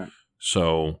 100%.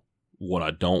 So what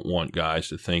I don't want guys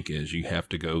to think is you have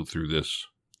to go through this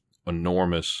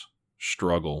enormous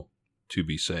struggle to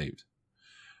be saved.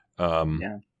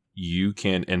 Yeah. You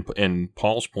can, and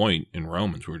Paul's point in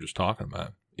Romans we were just talking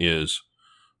about is,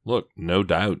 look, no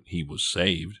doubt he was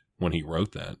saved when he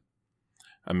wrote that.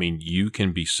 I mean, you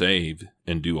can be saved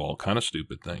and do all kind of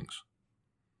stupid things.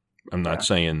 I'm not Yeah.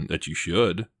 saying that you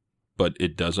should, but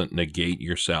it doesn't negate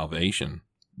your salvation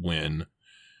when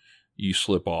you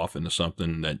slip off into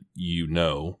something that you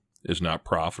know is not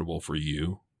profitable for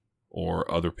you or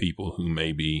other people who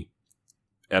may be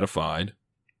edified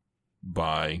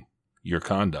by your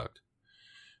conduct.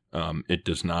 It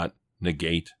does not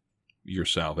negate your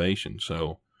salvation.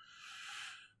 So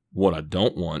what I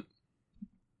don't want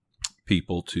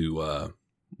people to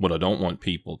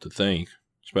think,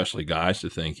 especially guys to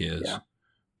think, is Yeah.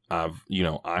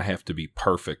 I have to be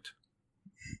perfect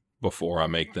before I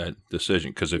make that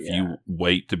decision. Because if Yeah. you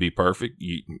wait to be perfect,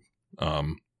 you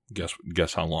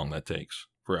guess how long that takes?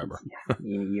 Forever.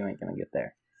 You ain't gonna get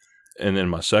there. And then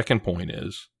my second point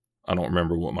is, I don't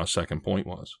remember what my second point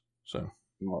was. So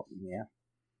Well, yeah.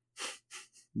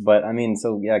 But I mean,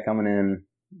 so yeah, coming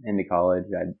into college,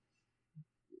 it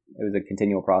was a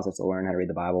continual process to learn how to read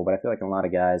the Bible. But I feel like a lot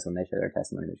of guys, when they share their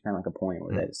testimony, there's kind of like a point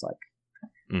where they just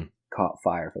like caught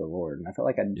fire for the Lord. And I felt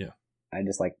like I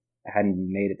just like hadn't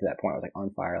made it to that point. I was like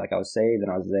on fire. Like I was saved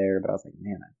and I was there, but I was like,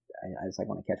 man, I just like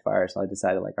want to catch fire. So I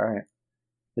decided like, all right,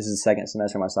 this is the second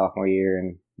semester of my sophomore year,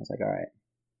 and I was like, all right,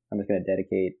 I'm just going to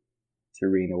dedicate to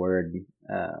reading the Word.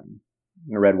 I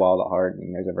read Wild at Heart,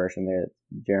 and there's a verse in there,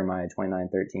 Jeremiah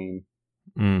 29:13,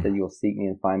 that you'll seek me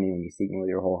and find me when you seek me with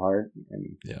your whole heart.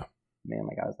 And man,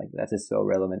 like I was like, that's just so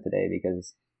relevant today,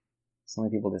 because so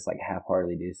many people just like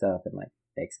half-heartedly do stuff and like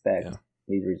they expect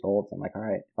these results. I'm like, all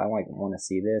right, if I like want to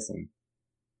see this, and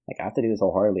like I have to do this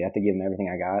wholeheartedly, I have to give them everything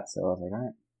I got. So I was like, all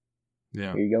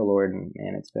right, here you go, Lord. And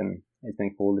man, it's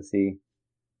been cool to see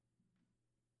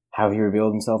how He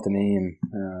revealed Himself to me, and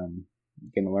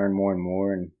getting to learn more and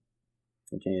more, and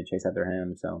continue to chase after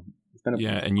Him. So it's been a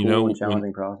and cool and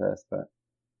challenging process. But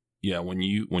when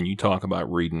you talk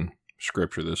about reading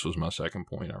Scripture, this was my second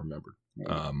point I remembered.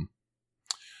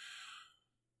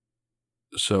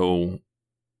 So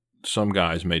some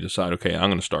guys may decide, okay, I'm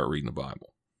going to start reading the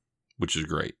Bible, which is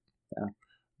great. Yeah.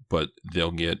 But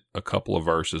they'll get a couple of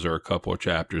verses or a couple of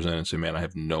chapters in and say, man, I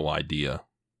have no idea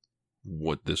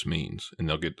what this means. And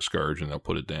they'll get discouraged and they'll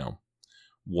put it down.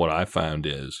 What I found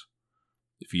is,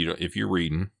 if you're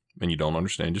reading and you don't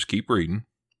understand, just keep reading.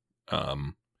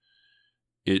 The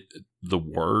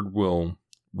Word will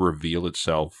reveal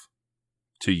itself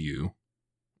to you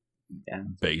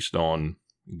based on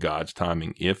God's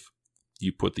timing, if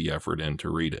you put the effort in to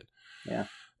read it. Yeah.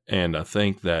 And I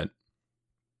think that,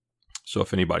 so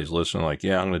if anybody's listening, like,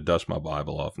 I'm going to dust my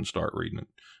Bible off and start reading it.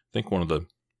 I think one of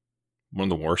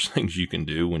the worst things you can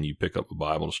do when you pick up a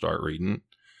Bible to start reading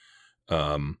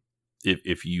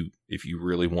if you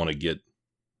really want to get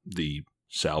the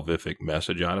salvific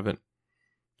message out of it,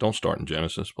 don't start in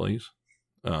Genesis, please.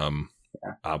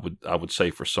 I would say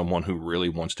for someone who really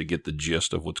wants to get the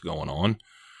gist of what's going on,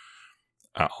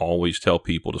 I always tell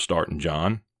people to start in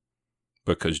John,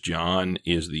 because John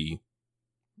is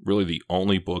really the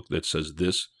only book that says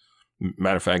this.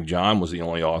 Matter of fact, John was the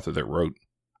only author that wrote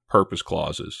purpose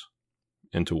clauses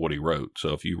into what he wrote.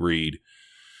 So if you read,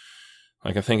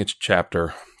 like, I think it's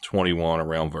chapter 21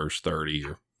 around verse 30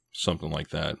 or something like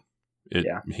that,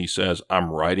 he says, I'm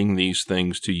writing these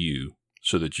things to you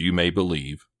so that you may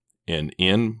believe, and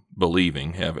in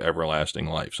believing have everlasting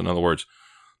life. So in other words,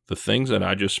 the things that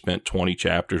I just spent 20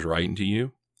 chapters writing to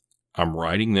you, I'm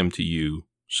writing them to you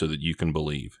so that you can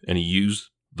believe. And he used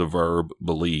the verb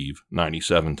believe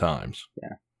 97 times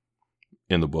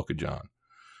in the book of John.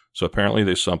 So apparently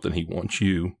there's something he wants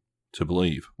you to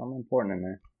believe. Something important in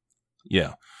there.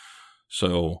 Yeah.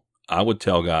 So I would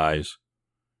tell guys,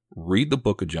 read the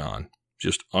book of John.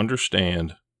 Just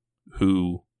understand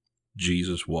who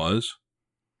Jesus was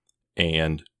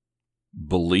and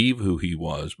believe who he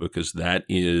was, because that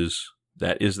is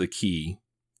the key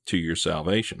to your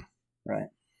salvation. Right.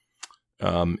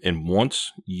 And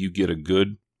once you get a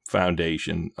good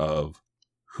foundation of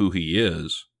who he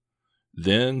is,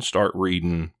 then start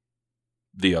reading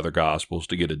the other gospels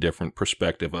to get a different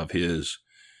perspective of his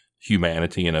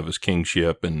humanity and of his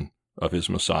kingship and of his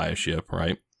messiahship,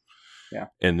 right? Yeah.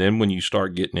 And then when you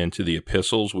start getting into the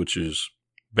epistles, which is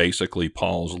basically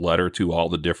Paul's letter to all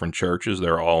the different churches,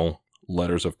 they're all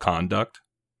letters of conduct.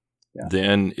 Yeah.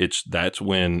 Then that's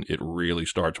when it really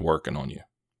starts working on you.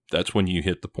 That's when you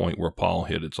hit the point where Paul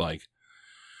hit. It's like,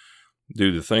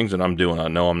 dude, the things that I'm doing, I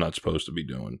know I'm not supposed to be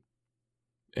doing.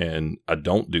 And I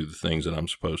don't do the things that I'm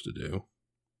supposed to do.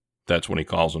 That's when he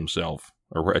calls himself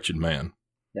a wretched man.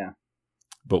 Yeah.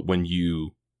 But when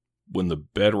the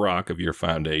bedrock of your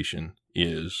foundation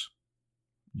is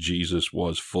Jesus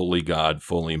was fully God,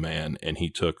 fully man, and he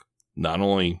took not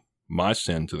only my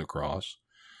sin to the cross,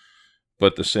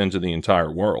 but the sins of the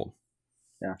entire world.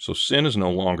 Yeah. So sin is no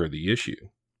longer the issue,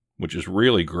 which is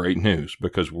really great news,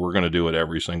 because we're going to do it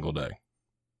every single day.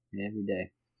 Every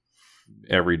day.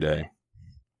 Every day.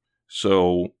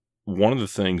 So one of the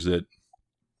things that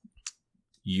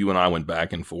you and I went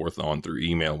back and forth on through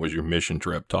email was your mission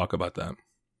trip. Talk about that.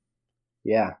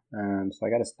 Yeah. So I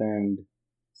got to spend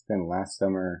last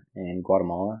summer in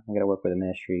Guatemala. I got to work with a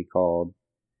ministry called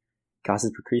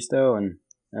Casas por Cristo, and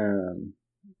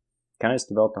kind of just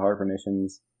developed a heart for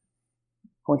missions.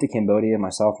 I went to Cambodia my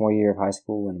sophomore year of high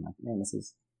school, and like, man, this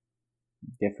is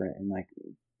different, and like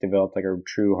developed like a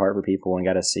true heart for people, and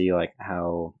got to see like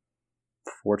how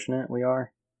fortunate we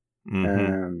are.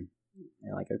 Mm-hmm. And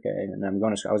like, okay, and I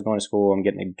was going to school. I'm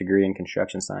getting a degree in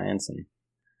construction science, and I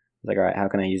was like, all right, how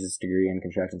can I use this degree in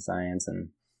construction science and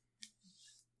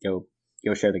go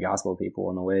share the gospel with people?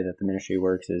 And the way that the ministry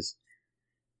works is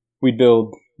we'd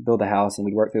build a house, and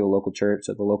we'd work through the local church.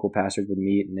 So the local pastors would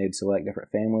meet, and they'd select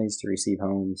different families to receive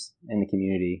homes in the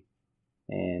community,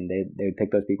 and they would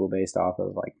pick those people based off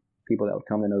of like people that would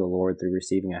come to know the Lord through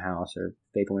receiving a house, or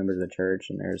faithful members of the church.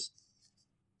 And there's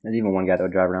even one guy that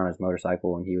would drive around on his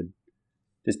motorcycle, and he would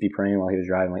just be praying while he was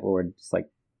driving, like, Lord, just like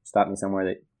stop me somewhere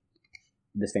that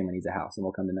this family needs a house, and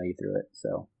we'll come to know you through it.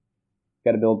 So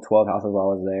got to build 12 houses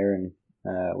while I was there, and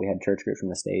we had church groups from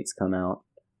the States come out,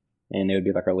 and they would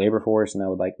be like our labor force, and I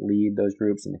would like lead those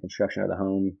groups in the construction of the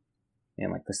home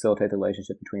and like facilitate the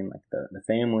relationship between like the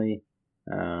family,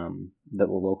 the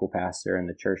local pastor, and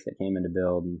the church that came in to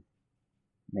build. And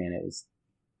man, it was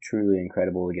truly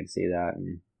incredible to get to see that.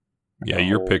 And yeah,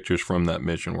 your pictures from that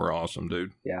mission were awesome,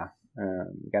 dude. Yeah.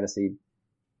 Got to see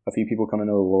a few people come to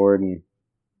know the Lord, and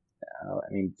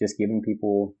I mean, just giving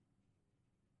people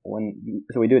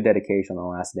so we do a dedication on the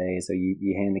last day. So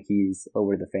you hand the keys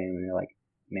over to the family, and they're like,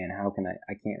 man, how can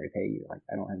I can't repay you. Like,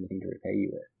 I don't have anything to repay you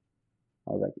with.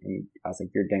 I was like,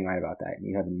 you're dang right about that. And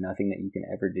you have nothing that you can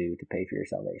ever do to pay for your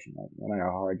salvation. Like, no matter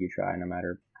how hard you try, no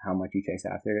matter how much you chase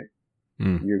after it,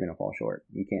 you're going to fall short.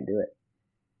 You can't do it.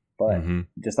 But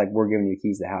just like we're giving you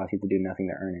keys to the house, you have to do nothing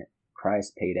to earn it.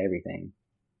 Christ paid everything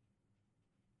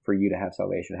for you to have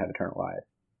salvation, to have eternal life.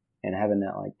 And having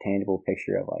that like tangible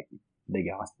picture of like the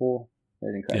gospel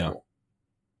is incredible.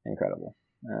 Yeah. Incredible.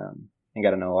 And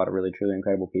got to know a lot of really truly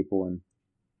incredible people, and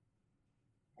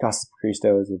Casas por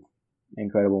Cristo is an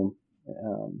incredible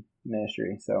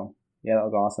ministry. So yeah, that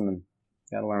was awesome, and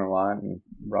got to learn a lot and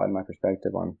broaden my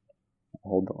perspective on a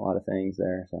lot of things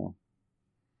there. So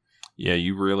yeah,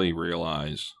 you really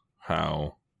realize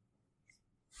how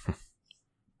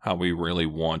we really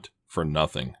want for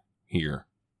nothing here.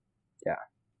 Yeah.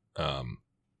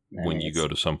 when you go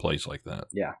to some place like that.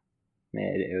 Yeah.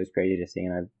 Man, it was crazy to see,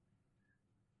 and I've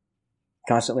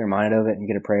constantly reminded of it and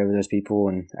get to pray over those people,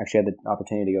 and actually had the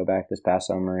opportunity to go back this past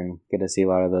summer and get to see a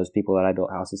lot of those people that I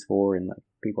built houses for, and like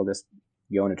people just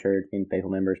going to church, being faithful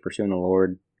members, pursuing the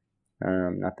Lord.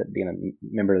 Not that being a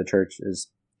member of the church is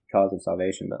cause of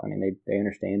salvation, but I mean they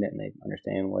understand it, and they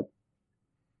understand what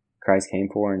Christ came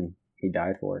for and He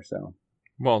died for. So,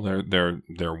 well, they're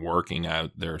working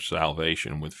out their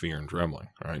salvation with fear and trembling,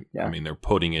 right? Yeah. I mean, they're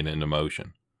putting it into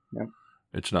motion. Yeah.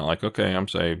 It's not like, okay, I'm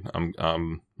saved.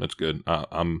 That's good. I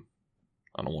don't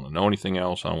want to know anything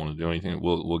else. I don't want to do anything.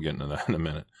 We'll get into that in a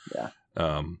minute. Yeah.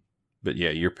 But yeah,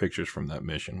 your pictures from that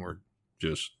mission were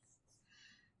just,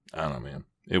 I don't know, man.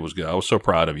 It was good. I was so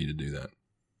proud of you to do that.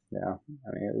 Yeah. I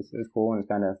mean, it was cool, and it's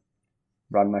kind of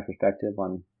broadened my perspective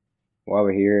on why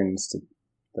we're here, and to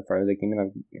further the kingdom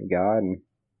of God, and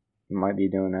I might be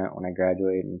doing that when I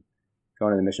graduate and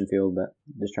going to the mission field, but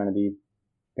just trying to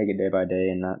take it day by day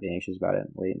and not be anxious about it,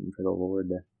 waiting for the Lord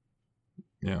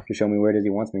to show me where it is He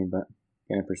wants me, but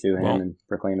going to pursue Him and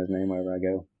proclaim His name wherever I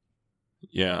go.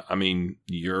 Yeah, I mean,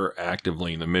 you're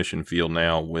actively in the mission field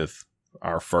now with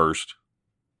our first,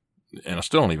 and I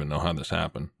still don't even know how this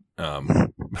happened, but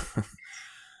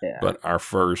our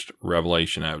first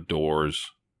Revelation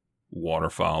Outdoors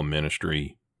waterfowl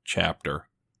ministry chapter,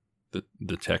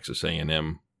 the Texas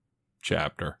A&M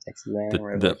chapter,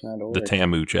 the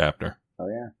TAMU chapter. Oh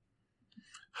yeah.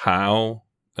 How?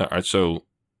 All right. So,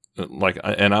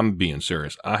 and I'm being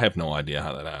serious. I have no idea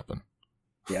how that happened.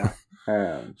 Yeah.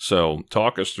 So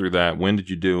talk us through that. When did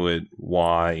you do it?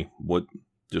 Why? What?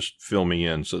 Just fill me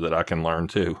in so that I can learn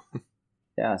too.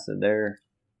 Yeah. So there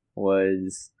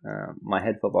was my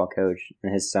head football coach,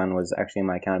 and his son was actually in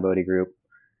my accountability group.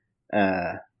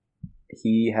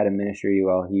 He had a ministry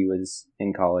while he was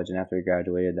in college, and after he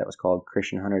graduated, that was called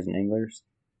Christian Hunters and Anglers.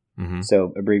 Mm-hmm.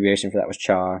 So abbreviation for that was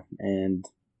CHA. And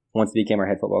once he became our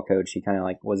head football coach, he kind of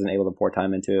like wasn't able to pour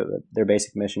time into it. But their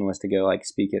basic mission was to go like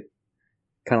speak at,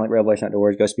 kind of like Revelation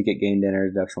Outdoors, go speak at game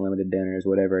dinners, Ducks Unlimited dinners,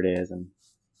 whatever it is, and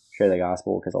share the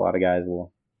gospel, because a lot of guys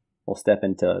will step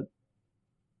into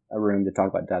a room to talk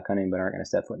about duck hunting but aren't going to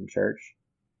step foot in church.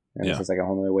 And it's just like a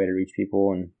whole other way to reach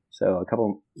people. And so a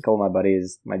couple of my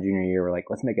buddies my junior year were like,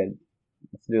 let's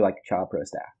do like CHA Pro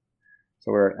Staff.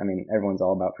 So everyone's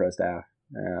all about pro staff.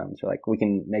 So like we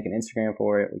can make an Instagram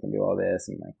for it, we can do all this,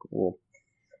 and like we'll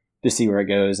just see where it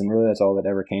goes. And really that's all that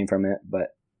ever came from it.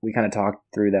 But we kind of talked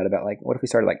through that about like, what if we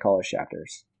started like college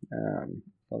chapters? So I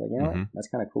was like, you know what? That's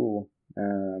kind of cool.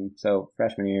 So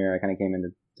freshman year I kind of came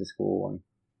into school and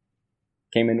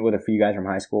came in with a few guys from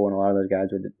high school, and a lot of those guys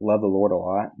would love the Lord a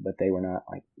lot, but they were not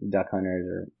like duck hunters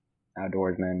or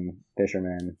outdoorsmen,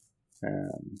 fishermen.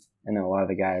 And then a lot of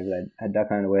the guys that I had duck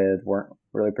hunted with weren't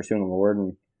really pursuing the Lord.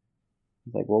 And I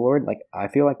was like, well, Lord, like I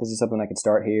feel like this is something I could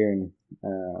start here, and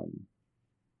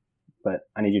but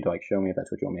I need you to like show me if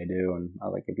that's what you want me to do. And I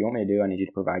was like, if you want me to do, I need you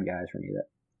to provide guys for me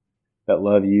that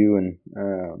love you and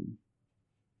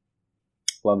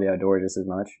love the outdoors just as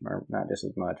much, or not just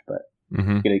as much, but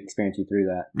get to experience you through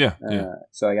that. Yeah.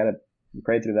 So I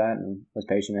prayed through that and was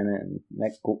patient in it, and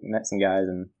met some guys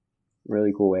in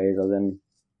really cool ways. I was in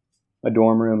a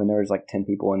dorm room, and there was like 10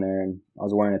 people in there, and I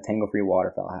was wearing a Tangle Free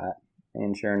waterfowl hat.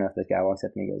 And sure enough, this guy walks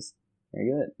up to me and goes, "Are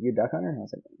you a duck hunter?" I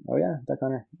was like, "Oh yeah, duck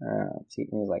hunter." And he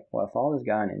was like, "Well, I follow this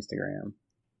guy on Instagram.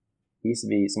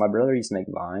 So my brother used to make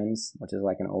Vines, which is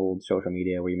like an old social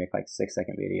media where you make like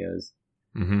 6-second videos.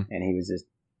 Mm-hmm. And he was just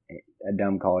a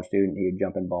dumb college student. He would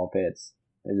jump in ball pits.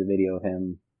 There's a video of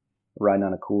him riding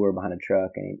on a cooler behind a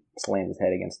truck, and he slammed his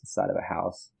head against the side of a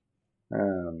house.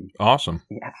 Awesome.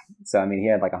 Yeah. So, he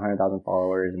had like 100,000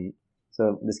 followers. And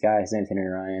so this guy, his name's Henry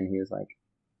Ryan, he was like,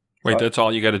 wait, that's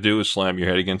all you got to do is slam your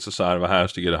head against the side of a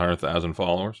house to get 100,000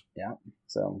 followers? Yeah.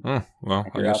 So, well,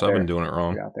 I guess I've been doing it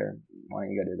wrong. If you're out there, why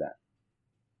don't you go do that?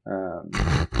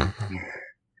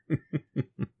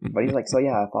 But he's like, so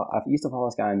yeah, I used to follow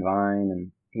this guy on Vine,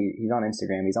 and he's on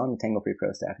Instagram. He's on the Tangle Free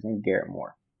Pro Staff. His name's Garrett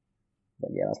Moore.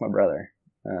 But yeah, that's my brother.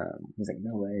 He's like,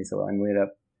 no way. So I ended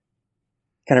up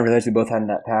kind of realized we both had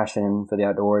that passion for the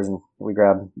outdoors, and we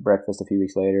grabbed breakfast a few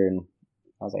weeks later, and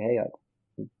I was like, hey,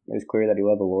 it was clear that he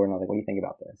loved the Lord, and I was like, what do you think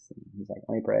about this? And he's like,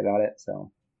 let me pray about it.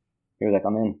 So he was like,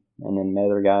 I'm in. And then met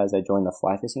other guys. I joined the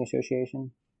Fly Fishing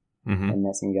Association, and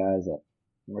met some guys that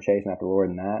were chasing after the Lord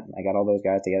and that. And I got all those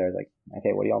guys together. I was like,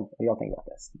 okay, what do y'all think about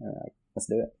this? And like, let's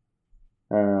do it.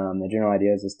 The general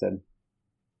idea is just to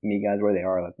meet guys where they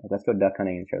are. Like, let's go duck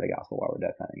hunting and share the gospel while we're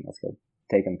duck hunting. Let's go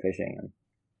take them fishing and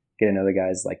get to know the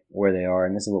guys like where they are.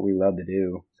 And this is what we love to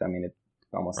do. So it's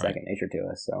almost second nature to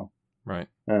us. So right.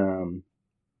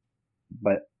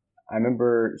 But I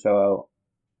remember, so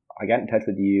I got in touch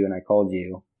with you and I called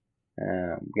you.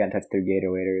 Got in touch through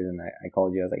Gator Waders and I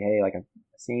called you. I was like, hey, like I've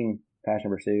seen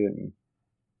Passion Pursuit and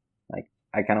like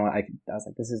I kind of I was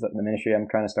like, this is the ministry I'm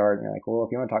trying to start. And you're like, well,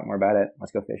 if you want to talk more about it,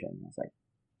 let's go fishing. I was like,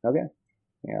 okay.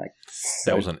 And you're like,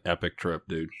 that was an epic trip,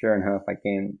 dude. Sure enough, I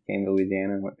came to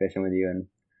Louisiana and went fishing with you, and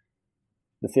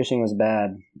the fishing was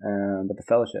bad, but the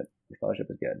fellowship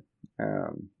was good.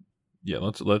 Yeah,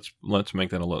 let's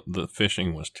make that a look. The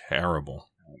fishing was terrible.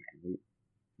 Oh,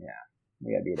 man,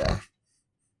 we got beat up.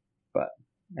 But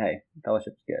hey,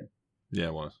 fellowship's good. Yeah,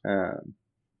 it was.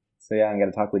 So yeah, I got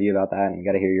to talk with you about that, and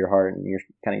got to hear your heart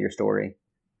and your story.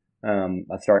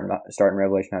 Of starting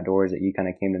Revelation Outdoors, that you kind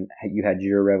of you had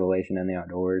your revelation in the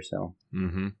outdoors. So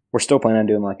we're still planning on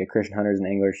doing like a Christian Hunters and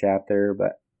Anglers chapter,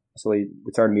 but so we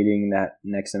started meeting that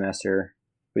next semester.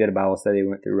 We did a Bible study. We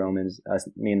went through Romans.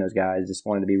 Me and those guys just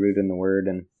wanted to be rooted in the Word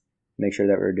and make sure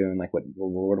that we were doing like what the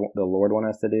Lord wanted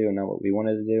us to do, and not what we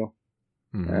wanted to do.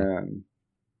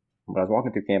 But I was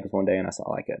walking through campus one day and I saw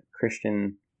like a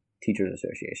Christian Teachers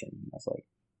Association. I was like,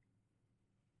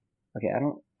 okay, I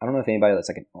don't know if anybody that's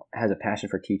like has a passion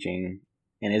for teaching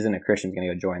and isn't a Christian is going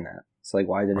to go join that. So like,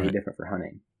 why is it any different for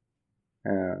hunting?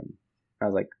 I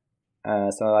was like,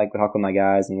 so I like talked with my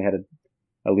guys, and we had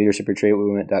a leadership retreat where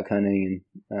we went duck hunting,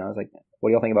 and I was like, what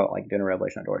do y'all think about like doing a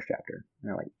Revelation Outdoors chapter? And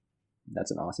they're like,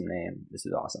 that's an awesome name. This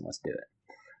is awesome. Let's do it.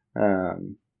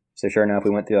 So sure enough,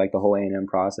 we went through like the whole A&M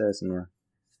process, and we're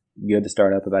good to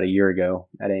start up about a year ago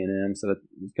at A&M. So that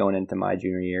was going into my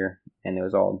junior year, and it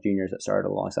was all juniors that started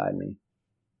alongside me.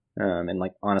 And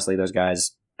like, honestly, those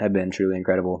guys have been truly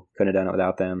incredible. Couldn't have done it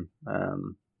without them.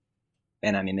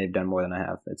 And I mean, they've done more than I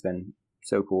have. It's been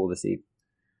so cool to see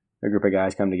a group of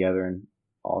guys come together and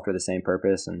all for the same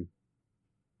purpose. And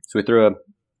so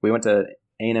we went to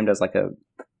A&M does like a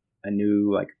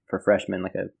new, like for freshmen,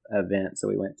 like a event. So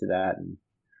we went to that and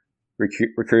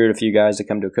recruited a few guys to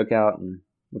come to a cookout, and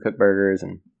we cooked burgers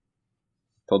and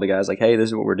told the guys like, hey, this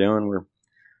is what we're doing.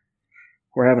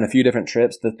 We're having a few different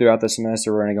trips throughout the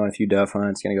semester. We're going to go on a few dove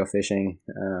hunts, going to go fishing,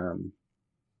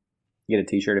 get a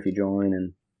t-shirt if you join.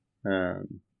 And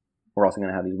we're also going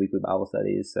to have these weekly Bible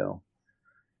studies. So,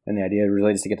 and the idea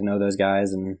really is to get to know those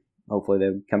guys, and hopefully they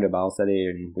would come to a Bible study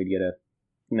and we'd get to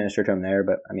minister to them there.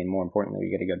 But I mean, more importantly,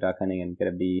 we get to go duck hunting and get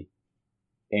to be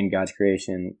in God's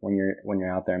creation when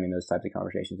you're out there. I mean, those types of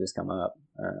conversations just come up.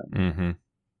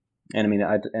 And I mean,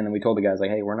 and we told the guys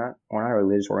like, hey, we're not a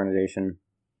religious organization.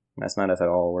 That's not us at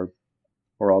all.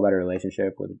 We're all about a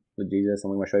relationship with Jesus,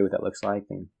 and we want to show you what that looks like.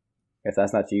 And if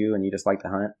that's not you and you just like to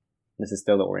hunt, this is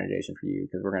still the organization for you,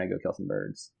 because we're going to go kill some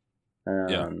birds.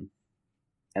 And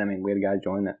I mean, we had guys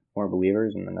join that weren't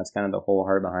believers, and that's kind of the whole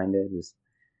heart behind it, is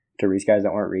to reach guys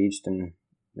that weren't reached. And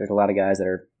there's a lot of guys that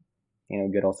are,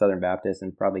 good old Southern Baptists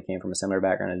and probably came from a similar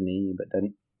background as me, but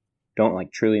don't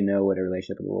like truly know what a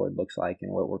relationship with the Lord looks like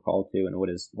and what we're called to and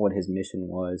what his mission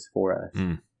was for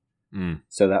us.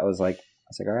 So that was like, I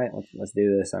was like, all right, let's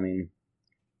do this. I mean,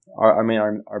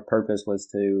 our purpose was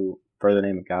to further the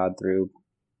name of God through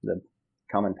the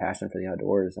common passion for the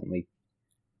outdoors, and we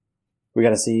got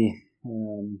to see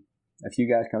a few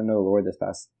guys come to know the Lord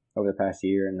over the past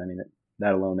year, and I mean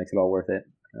that alone makes it all worth it.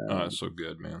 That's so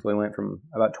good, man. So we went from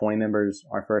about 20 members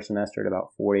our first semester to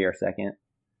about 40 our second.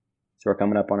 So we're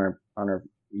coming up on our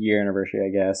year anniversary,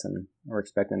 I guess, and we're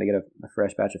expecting to get a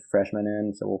fresh batch of freshmen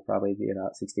in. So we'll probably be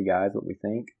about 60 guys, what we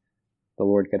think. The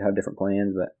Lord could have different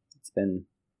plans, but it's been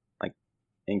like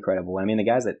incredible. I mean, the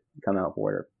guys that come out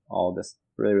for it are all just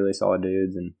really, really solid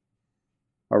dudes and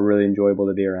are really enjoyable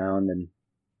to be around and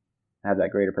have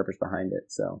that greater purpose behind it.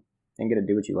 So, and get to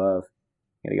do what you love.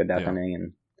 You got to go duck hunting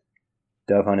and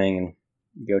dove hunting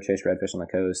and go chase redfish on the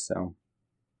coast.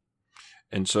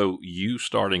 And so you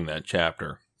starting that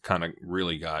chapter kind of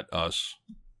really got us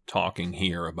talking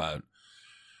here about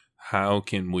how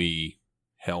can we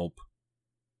help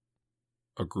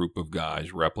a group of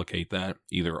guys replicate that,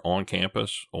 either on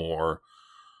campus or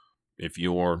if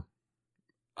you're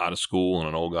out of school and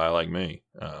an old guy like me.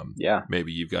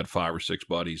 Maybe you've got 5 or 6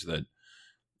 buddies that,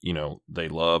 they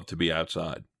love to be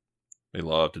outside. They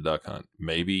love to duck hunt.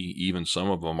 Maybe even some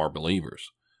of them are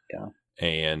believers. Yeah.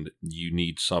 And you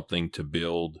need something to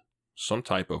build some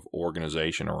type of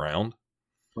organization around.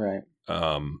 Right.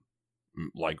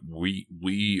 Like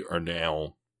we are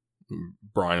now,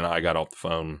 Brian and I got off the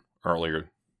phone earlier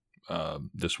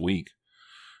this week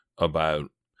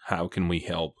about how can we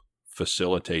help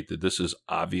facilitate that. This is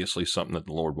obviously something that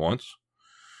the Lord wants.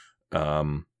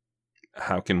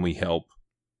 How can we help?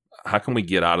 How can we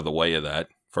get out of the way of that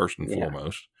first and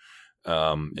foremost,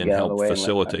 and help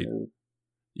facilitate?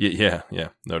 Yeah,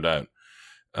 no doubt.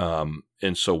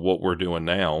 And so what we're doing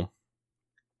now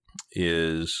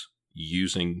is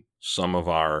using some of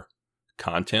our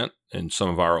content and some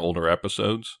of our older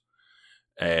episodes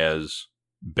as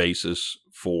basis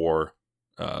for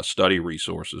study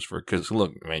resources for, because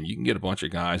look, man, you can get a bunch of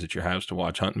guys at your house to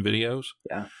watch hunting videos,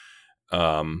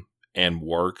 and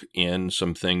work in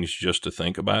some things just to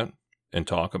think about and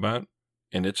talk about,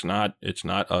 and it's not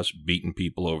us beating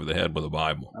people over the head with a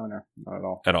Bible. Oh no,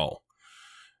 not at all.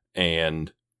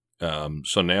 And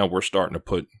so now we're starting to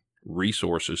put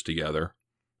resources together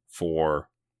for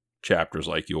chapters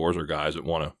like yours, or guys that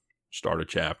want to start a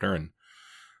chapter. And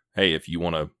hey, if you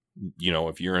want to,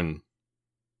 if you're in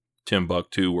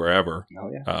Timbuktu, wherever,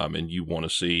 and you want to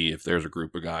see if there's a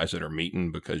group of guys that are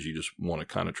meeting because you just want to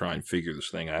kind of try and figure this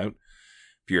thing out.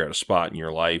 If you're at a spot in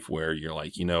your life where you're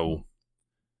like,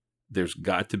 there's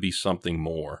got to be something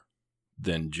more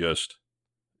than just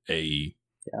a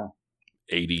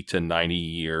 80 to 90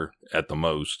 year at the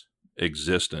most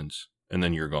existence, and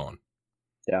then you're gone.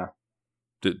 Yeah.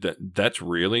 That's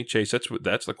really, Chase,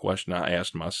 that's the question I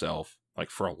asked myself, like,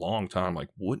 for a long time, like,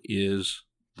 what is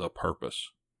the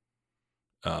purpose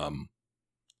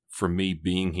for me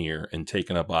being here and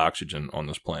taking up oxygen on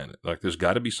this planet? Like, there's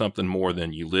got to be something more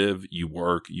than you live, you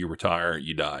work, you retire,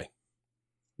 you die.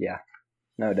 Yeah.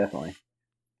 No, definitely.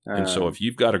 And so if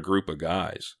you've got a group of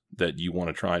guys that you want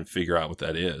to try and figure out what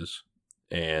that is,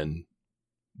 and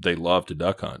they love to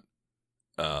duck hunt.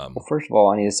 Well, first of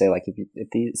all, I need to say, like,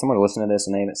 if someone listening to this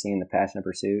and they haven't seen the Passion of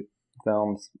Pursuit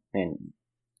films, and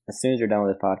as soon as you're done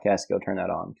with this podcast, go turn that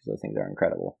on, because those things are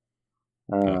incredible.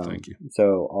 Thank you.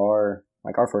 So our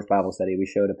first Bible study, we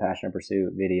showed a Passion of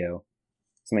Pursuit video.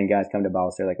 So many guys come to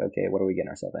Bible study like, okay, what are we getting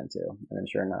ourselves into? And then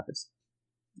sure enough, it's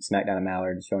smack down a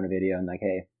Mallard, just showing a video and like,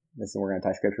 hey, we're going to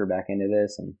tie scripture back into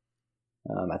this. And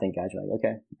I think guys are like,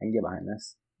 okay, I can get behind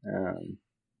this.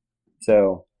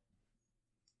 So,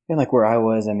 and like where I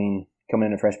was, I mean, coming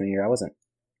into freshman year, I wasn't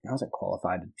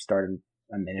qualified to start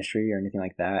a ministry or anything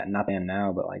like that. And not that I am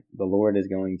now, but like the Lord is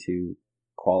going to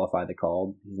qualify the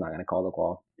called. He's not going to call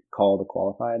the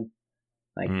qualified.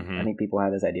 Like, I think people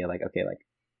have this idea like, okay, like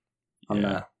I'm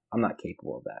not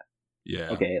capable of that. Yeah.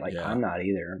 Okay. Like I'm not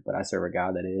either, but I serve a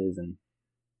God that is, and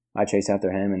I chase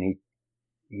after him, and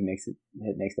he makes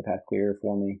the path clear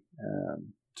for me.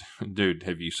 Dude,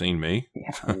 have you seen me?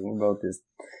 Yeah. I mean, we're both just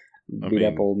beat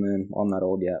up old men. Well, I'm not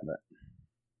old yet, but.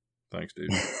 Thanks,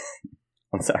 dude.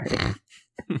 I'm sorry.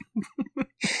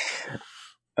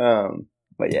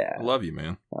 But yeah. I love you,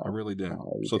 man. I really do.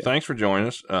 So thanks for joining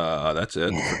us. That's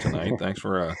it for tonight. Thanks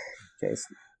for Chase.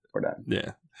 We're done.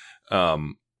 Yeah.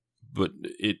 But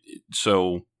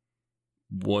so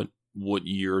what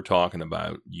you're talking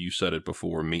about, you said it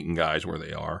before, meeting guys where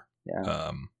they are.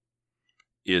 Yeah.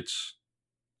 It's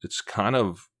kind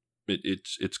of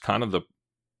it's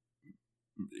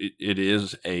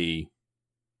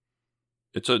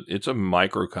a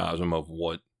microcosm of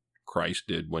what Christ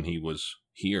did when he was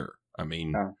here. I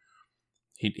mean,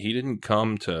 he didn't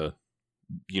come to,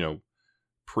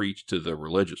 preach to the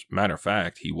religious. Matter of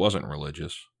fact, he wasn't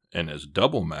religious. And as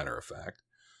double matter of fact,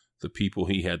 the people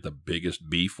he had the biggest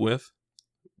beef with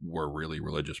were really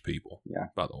religious people,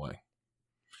 by the way.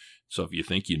 So if you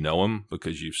think you know him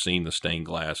because you've seen the stained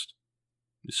glass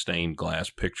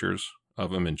pictures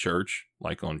of him in church,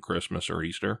 like on Christmas or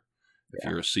Easter, if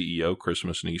you're a CEO,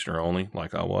 Christmas and Easter only,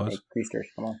 like I was. Hey, Priesters,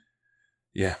 come on.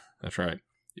 Yeah, that's right.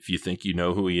 If you think you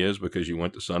know who he is because you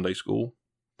went to Sunday school,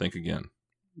 think again.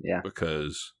 Yeah.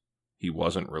 Because he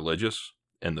wasn't religious,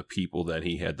 and the people that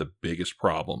he had the biggest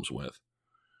problems with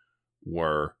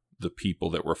were the people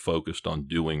that were focused on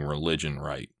doing religion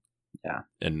right. Yeah.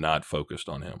 And not focused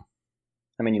on him.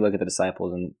 I mean, you look at the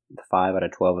disciples, and 5 out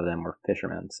of 12 of them were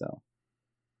fishermen, so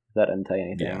that doesn't tell you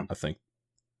anything. Yeah, I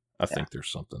think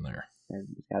there's something there. There's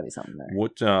got to be something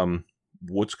there.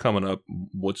 What's coming up?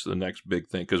 What's the next big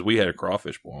thing? Because we had a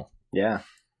crawfish boil. Yeah.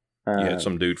 You had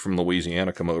some dude from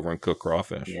Louisiana come over and cook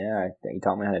crawfish. Yeah, he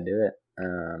taught me how to do it.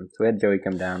 So we had Joey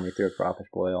come down. We threw a crawfish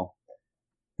boil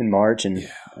in March, and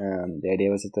the idea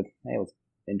was just to, hey, let's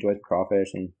enjoy some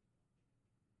crawfish and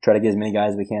try to get as many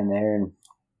guys as we can there and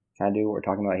kind of do what we're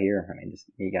talking about here. I mean, just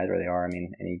meet guys where they are. I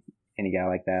mean, any guy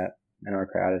like that in our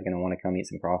crowd is going to want to come eat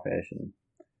some crawfish.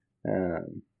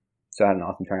 And so I had an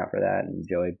awesome turnout for that. And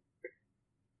Joey,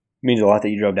 means a lot that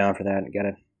you drove down for that. And got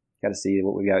to see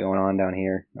what we got going on down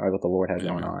here, or what the Lord has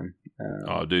going on.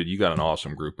 Oh, dude, you got an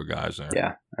awesome group of guys there.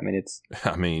 Yeah, I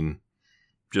mean,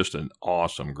 just an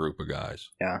awesome group of guys.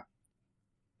 Yeah,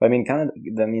 but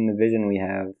the vision we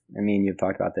have. I mean, you've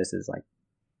talked about this, is like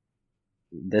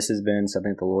this has been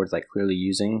something that the Lord's like clearly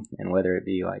using, and whether it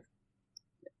be like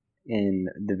in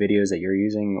the videos that you're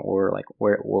using, or like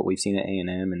what we've seen at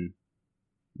A&M and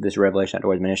this Revelation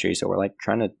Outdoors ministry. So we're like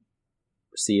trying to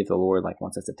see if the Lord like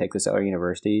wants us to take this to other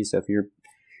universities. So if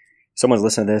someone's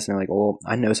listening to this and they're like, well,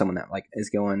 I know someone that like is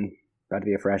going about to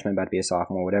be a freshman, about to be a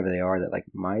sophomore, whatever they are, that like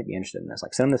might be interested in this,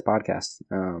 like send them this podcast.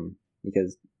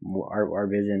 Because our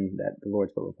vision that the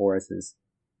Lord's put before us is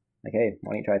like, hey,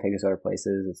 why don't you try to take us to other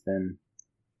places?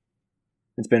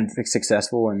 It's been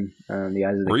successful in the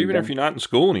eyes of the Or even kingdom. if you're not in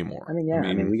school anymore. I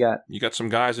mean, we got some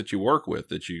guys that you work with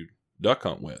that you duck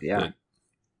hunt with. Yeah. That,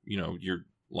 you're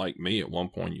like me at one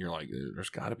point. You're like, there's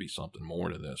got to be something more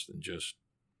to this than just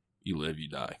you live, you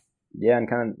die. Yeah, and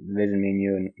kind of the vision me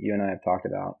and you and I have talked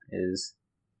about is,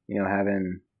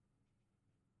 having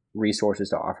resources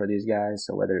to offer these guys.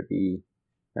 So whether it be,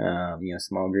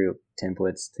 small group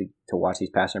templates to watch these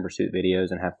passion and pursuit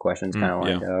videos and have questions kind of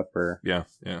lined up, or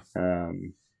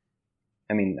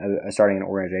starting an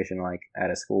organization like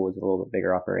at a school is a little bit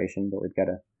bigger operation, but we've got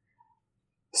to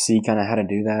see kind of how to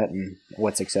do that and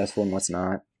what's successful and what's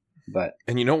not.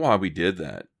 And you know why we did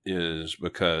that is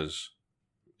because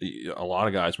a lot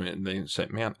of guys, man, they say,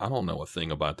 man, I don't know a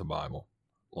thing about the Bible.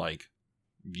 Like,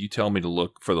 you tell me to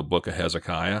look for the book of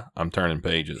Hezekiah, I'm turning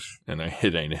pages, and it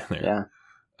ain't in there.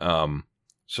 Yeah.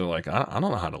 So, like, I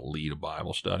don't know how to lead a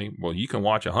Bible study. Well, you can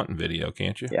watch a hunting video,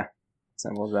 can't you? Yeah.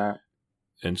 Simple as that.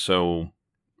 And so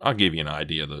I'll give you an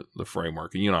idea of the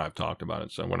framework. And you and I have talked about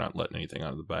it, so we're not letting anything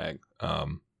out of the bag.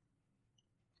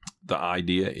 The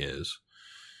idea is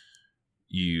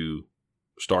you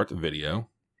start the video,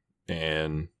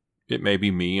 and it may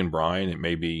be me and Brian. It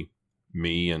may be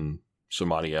me and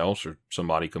somebody else, or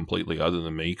somebody completely other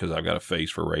than me, because I've got a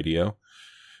face for radio.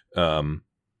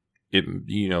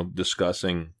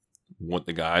 Discussing what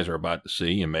the guys are about to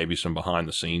see, and maybe some behind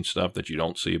the scenes stuff that you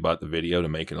don't see about the video to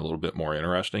make it a little bit more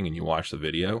interesting, and you watch the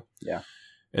video. Yeah.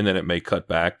 And then it may cut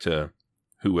back to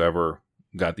whoever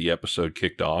got the episode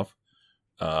kicked off,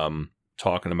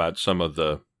 talking about some of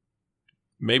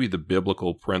maybe the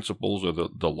biblical principles, or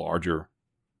the larger,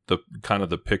 the kind of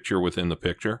the picture within the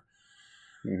picture.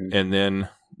 Mm-hmm. And then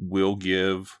we'll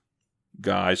give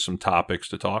guys some topics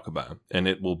to talk about, and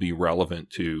it will be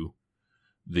relevant to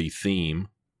the theme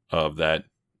of that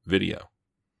video.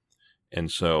 And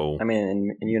so, I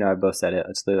mean, and you and I both said it.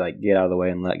 It's like, get out of the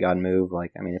way and let God move.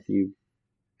 Like, I mean, if you,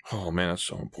 oh man, that's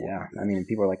so important. Yeah, I mean,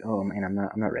 people are like, oh man, I'm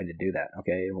not ready to do that.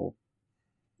 Okay, well,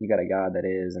 you got a God that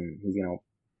is, and he's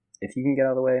if you can get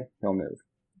out of the way, he'll move.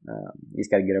 You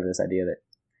just got to get over this idea that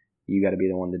you got to be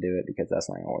the one to do it, because that's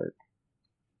not gonna work.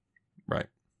 Right.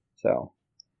 So,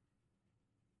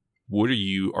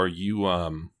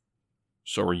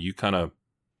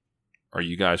 are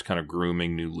you guys kind of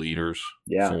grooming new leaders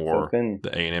for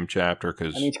the A&M chapter?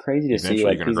 Because it's crazy to see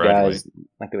like these guys,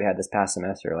 like that we had this past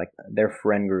semester, like their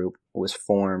friend group was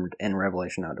formed in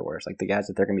Revelation Outdoors. Like the guys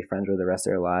that they're going to be friends with the rest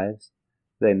of their lives,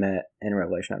 they met in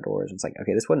Revelation Outdoors. It's like,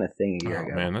 okay, this wasn't a thing a year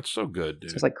ago. Man, that's so good,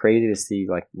 dude. So it's like crazy to see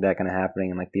like that kind of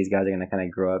happening, and like these guys are going to kind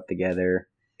of grow up together,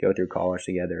 go through college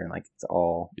together, and like it's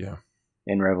all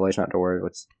in Revelation Outdoors,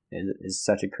 which is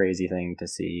such a crazy thing to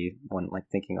see. When like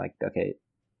thinking like, okay,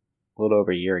 a little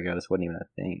over a year ago, this wasn't even a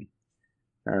thing.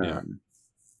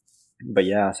 But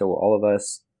yeah, so all of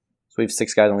us, so we have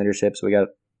 6 guys in leadership. So we got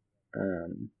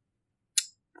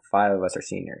 5 of us are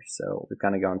seniors. So we've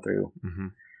kind of gone through. Mm-hmm.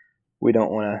 We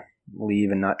don't want to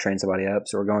leave and not train somebody up.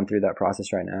 So we're going through that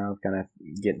process right now, kind of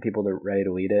getting people ready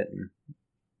to lead it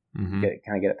and get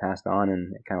it passed on.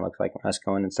 And it kind of looks like us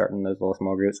going and starting those little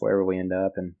small groups wherever we end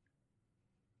up.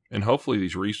 And hopefully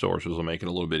these resources will make it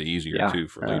a little bit easier too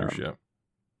for leadership.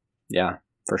 Yeah,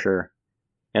 for sure.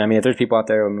 And I mean, if there's people out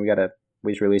there,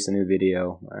 we just released a new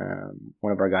video.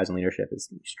 One of our guys in leadership is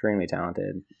extremely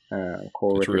talented.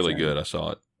 Cole It's Rickerson. really good. I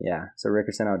saw it. Yeah. So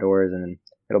Rickerson Outdoors, and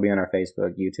it'll be on our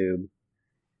Facebook, YouTube.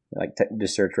 Like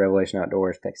just search Revelation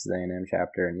Outdoors, Texas A&M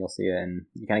chapter, and you'll see it. And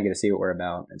you kind of get to see what we're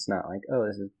about. It's not like, oh,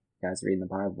 this is guys reading the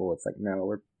Bible. It's like, no,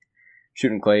 we're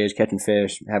shooting clays, catching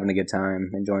fish, having a good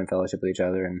time, enjoying fellowship with each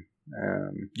other. And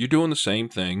you're doing the same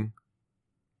thing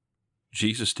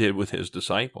Jesus did with his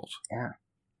disciples. Yeah.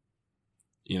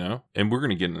 And we're going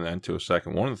to get into that in a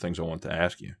second. One of the things I want to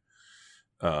ask you,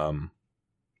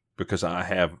 because I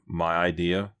have my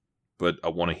idea, but I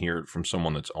want to hear it from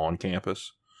someone that's on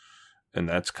campus. And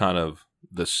that's kind of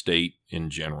the state in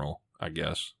general, I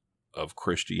guess, of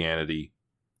Christianity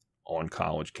on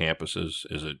college campuses.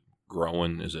 Is it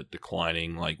growing? Is it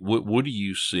declining? Like, what do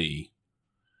you see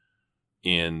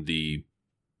in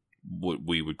what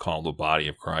we would call the body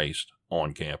of Christ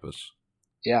on campus?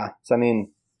 Yeah. So, I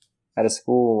mean, at a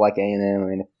school like A&M, I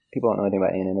mean, if people don't know anything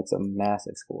about A&M, it's a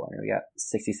massive school. I mean, we got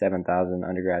 67,000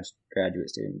 graduate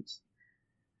students.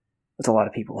 That's a lot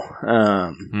of people.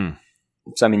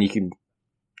 So, I mean, you can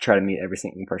try to meet every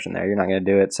single person there. You're not going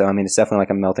to do it. So, I mean, it's definitely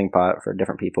like a melting pot for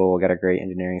different people. We got a great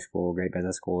engineering school, great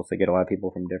business school. So, you get a lot of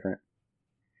people from different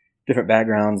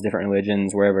backgrounds, different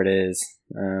religions, wherever it is.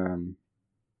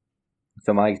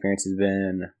 So, my experience has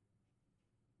been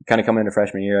kind of coming into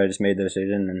freshman year. I just made the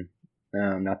decision,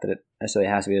 and not that it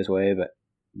necessarily has to be this way, but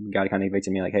God kind of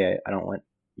convicted me like, hey, I don't want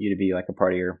you to be like a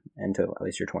partier until at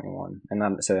least you're 21. And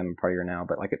not necessarily I'm a partier now,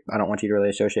 but like I don't want you to really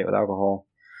associate with alcohol.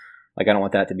 Like I don't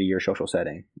want that to be your social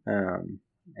setting. And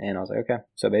I was like, okay.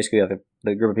 So basically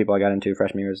the group of people I got into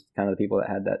freshman year was kind of the people that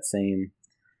had that same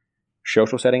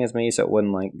social setting as me. So it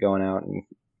wasn't like going out and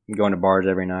going to bars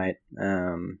every night.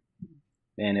 And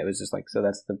it was just like, so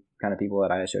that's the kind of people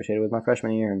that I associated with my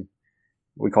freshman year. And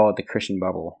we call it the Christian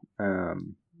bubble.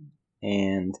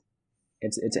 And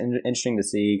it's interesting to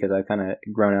see because I've kind of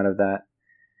grown out of that.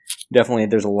 Definitely,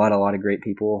 there's a lot of great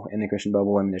people in the Christian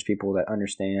bubble. I mean, there's people that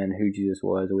understand who Jesus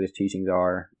was, what his teachings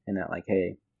are, and that like,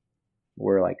 hey,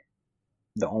 we're like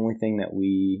the only thing that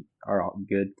we are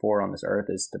good for on this earth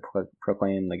is to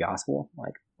proclaim the gospel.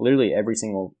 Like literally every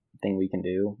single thing we can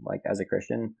do, like as a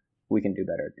Christian, we can do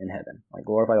better in heaven. Like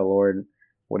glorify the Lord,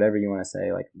 whatever you want to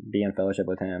say, like be in fellowship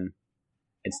with Him.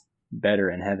 It's better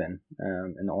in heaven.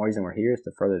 And the only reason we're here is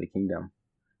to further the kingdom.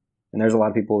 And there's a lot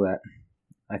of people that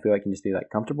I feel like can just be like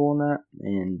comfortable in that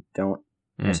and don't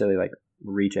necessarily like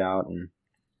reach out. And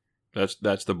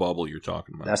that's the bubble you're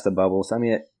talking about. That's the bubble. So I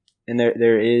mean, and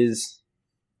there is,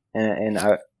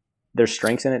 there's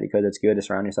strengths in it because it's good to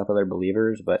surround yourself with other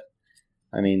believers. But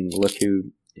I mean, look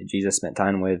who Jesus spent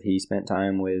time with. He spent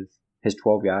time with his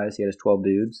 12 guys. He had his 12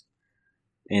 dudes.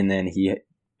 And then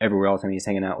everywhere else, I mean, he's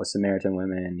hanging out with Samaritan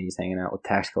women, and he's hanging out with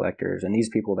tax collectors, and these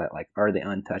people that like are the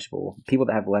untouchable, people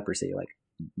that have leprosy. Like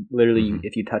literally,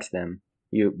 if you touch them,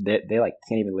 they like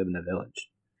can't even live in the village.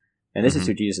 And this is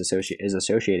who Jesus is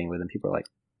associating with, and people are like,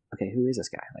 okay, who is this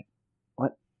guy? Like,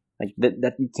 what? Like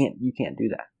that you can't do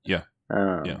that. Yeah.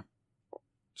 Yeah.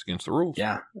 It's against the rules.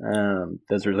 Yeah.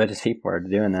 Those religious people are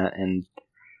doing that, and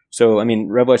so I mean,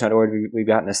 Revelation.org, we've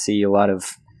gotten to see a lot of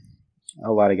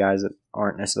guys that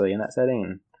aren't necessarily in that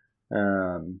setting.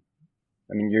 I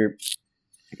mean,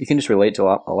 you can just relate to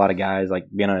a lot of guys, like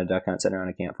being on a duck hunt, sitting around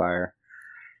a campfire.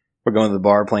 We're going to the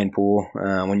bar, playing pool.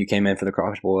 When you came in for the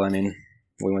Crawfish Bowl, I mean,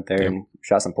 we went there and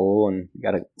shot some pool and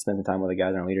got to spend some time with the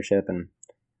guys in our leadership. And,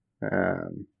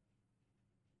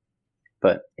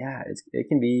 but yeah, it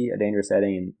can be a dangerous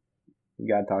setting. And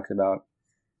God talks about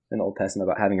in the Old Testament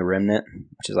about having a remnant,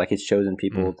 which is like His chosen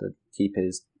people to keep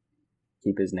His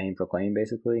name proclaimed,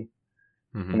 basically.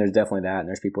 And there's definitely that, and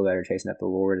there's people that are chasing after the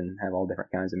Lord and have all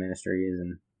different kinds of ministries,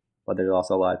 but there's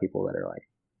also a lot of people that are like,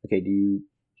 okay, do you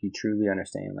truly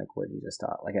understand like what Jesus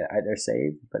taught? Like they're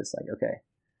saved, but it's like, okay,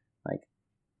 like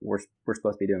we're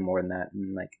supposed to be doing more than that.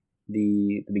 And like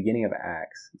the beginning of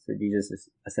Acts, so Jesus is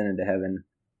ascended to heaven,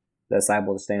 the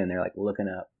disciples are standing there like looking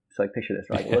up. So like picture this,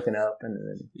 right? Like looking up, and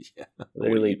then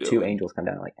literally two angels come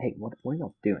down like, hey, what are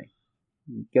y'all doing?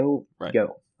 Go.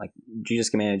 Like Jesus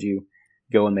commanded you,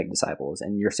 go and make disciples,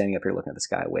 and you're standing up here looking at the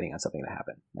sky waiting on something to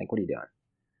happen. Like, what are you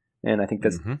doing? And I think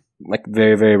that's like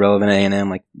very, very relevant at A&M.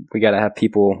 Like, we got to have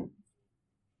people,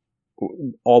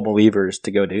 all believers,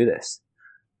 to go do this.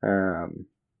 In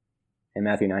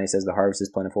Matthew 9, He says the harvest is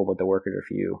plentiful, but the workers are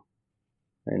few.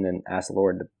 And then ask the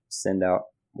Lord to send out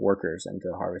workers into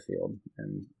the harvest field.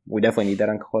 And we definitely need that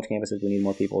on college campuses. We need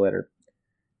more people that are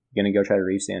going to go try to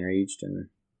reach the unreached. And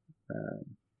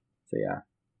so, yeah.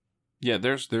 Yeah,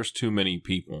 there's too many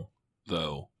people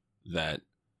though that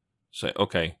say,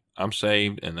 "Okay, I'm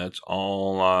saved, and that's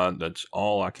all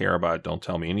I care about. Don't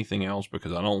tell me anything else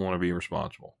because I don't want to be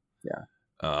responsible."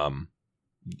 Yeah.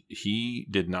 He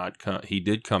did not come. He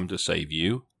did come to save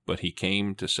you, but He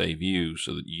came to save you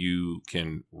so that you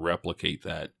can replicate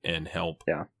that and help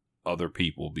other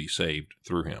people be saved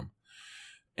through Him.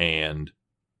 And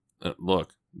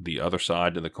look, the other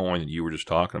side of the coin that you were just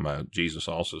talking about, Jesus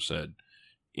also said,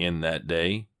 in that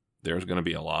day, there's going to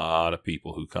be a lot of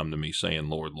people who come to me saying,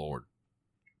 Lord, Lord.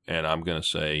 And I'm going to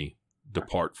say,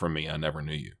 depart from me, I never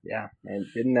knew you. Yeah. And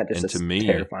isn't that just a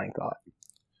terrifying thought?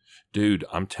 Dude,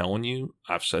 I'm telling you,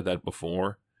 I've said that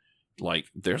before. Like,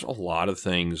 there's a lot of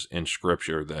things in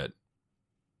Scripture that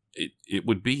it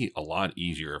would be a lot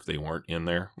easier if they weren't in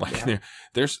there. Like,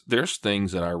 there's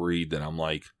things that I read that I'm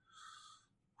like,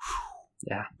 whew.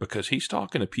 Yeah, because he's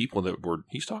talking about people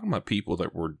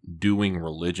that were doing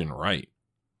religion right.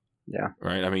 Yeah,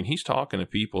 right. I mean, he's talking to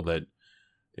people that,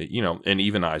 and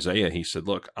even Isaiah, he said,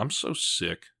 "Look, I'm so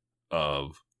sick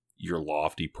of your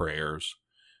lofty prayers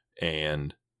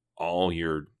and all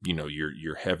your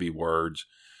heavy words.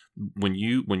 When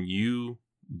you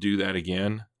do that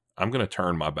again, I'm going to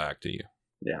turn my back to you."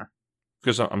 Yeah,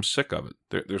 because I'm sick of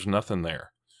it. There's nothing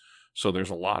there. So there's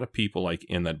a lot of people like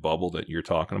in that bubble that you're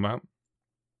talking about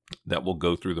that will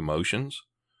go through the motions.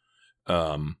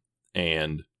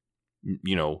 And,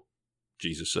 you know,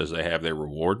 Jesus says they have their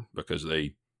reward because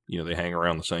they hang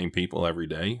around the same people every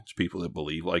day. It's people that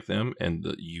believe like them,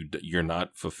 and you're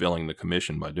not fulfilling the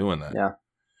commission by doing that. Yeah.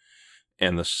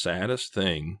 And the saddest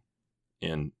thing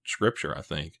in Scripture, I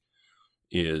think,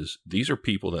 is these are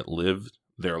people that lived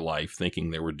their life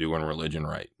thinking they were doing religion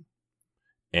right.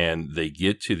 And they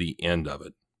get to the end of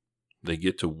it. They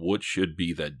get to what should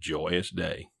be that joyous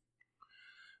day.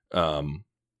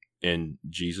 And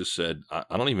Jesus said,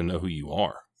 I don't even know who you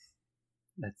are.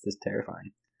 That's just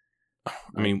terrifying.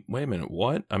 I mean, wait a minute,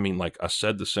 what? I mean, like I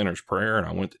said the sinner's prayer and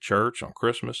I went to church on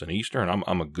Christmas and Easter and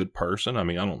I'm a good person. I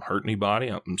mean, I don't hurt anybody.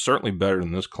 I'm certainly better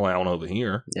than this clown over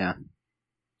here. Yeah.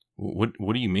 What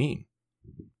do you mean?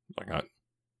 Like,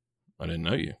 I didn't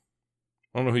know you.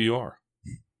 I don't know who you are.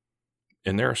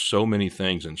 And there are so many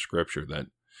things in Scripture that,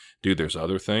 dude, there's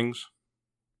other things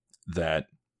that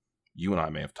you and I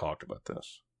may have talked about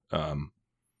this,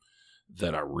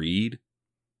 that I read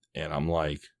and I'm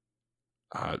like,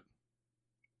 I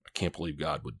can't believe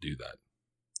God would do that.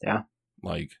 Yeah.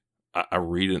 Like, I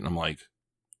read it and I'm like,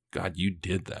 God, you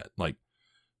did that. Like,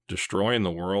 destroying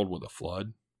the world with a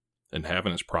flood and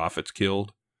having his prophets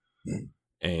killed.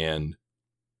 And,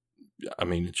 I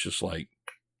mean, it's just like,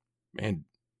 man,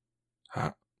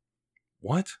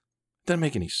 what? Doesn't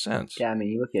make any sense. Yeah, I mean,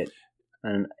 you look at,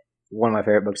 and one of my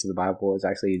favorite books of the Bible is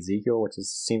actually Ezekiel, which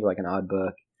seems like an odd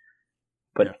book.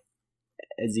 But yeah.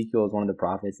 Ezekiel is one of the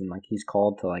prophets, and like he's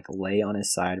called to like lay on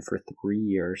his side for 3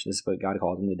 years. This is what God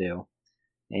called him to do,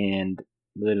 and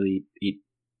literally eat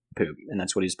poop, and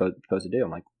that's what he's supposed to do.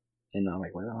 I'm like,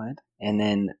 what? And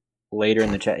then later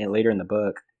in the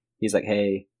book, he's like,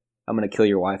 hey, I'm gonna kill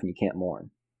your wife, and you can't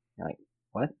mourn. You're like,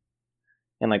 what?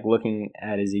 And like looking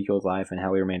at Ezekiel's life and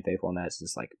how he remained faithful in that is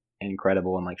just like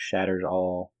incredible and like shatters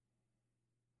all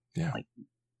like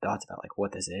thoughts about like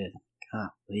what this is.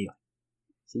 Golly.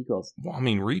 Ezekiel's. Well, I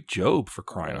mean, read Job for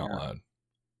crying out loud.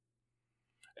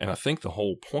 And I think the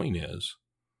whole point is,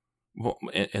 well,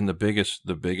 and the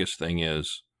biggest thing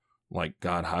is like,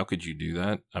 God, how could you do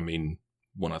that? I mean,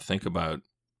 when I think about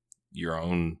your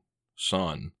own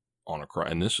son on a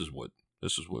cross, and this is what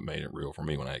made it real for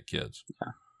me when I had kids.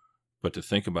 Yeah. But to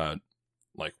think about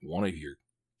like one of your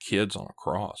kids on a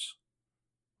cross,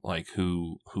 like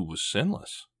who was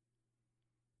sinless.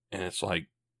 And it's like,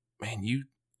 man, you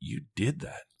did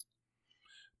that.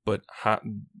 But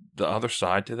the other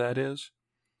side to that is,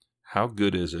 how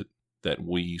good is it that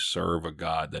we serve a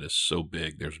God that is so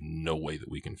big, there's no way that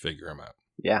we can figure him out?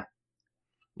 Yeah.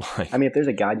 Like, I mean, if there's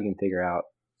a God you can figure out,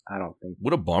 I don't think.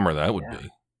 What a bummer that would be.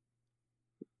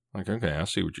 Like, okay, I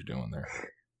see what you're doing there.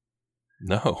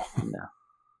 No.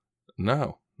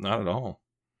 No, not at all.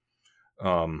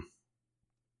 No.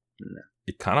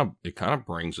 It kind of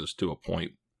brings us to a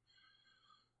point,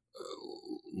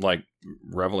 like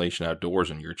Revelation Outdoors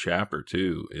in your chapter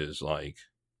too, is like,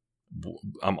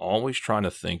 I'm always trying to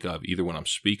think of, either when I'm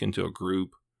speaking to a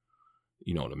group,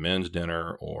 at a men's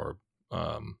dinner or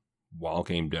wild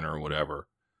game dinner or whatever,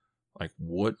 like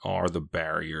what are the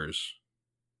barriers?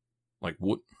 Like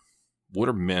what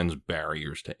are men's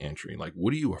barriers to entry? Like,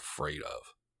 what are you afraid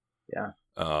of? Yeah.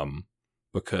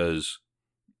 Because,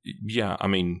 I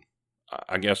mean,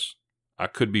 I guess I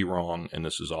could be wrong and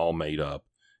this is all made up.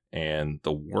 And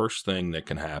the worst thing that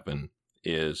can happen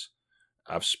is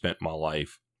I've spent my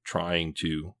life trying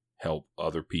to help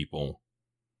other people,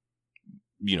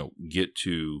 get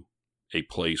to a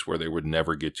place where they would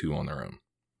never get to on their own.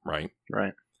 Right.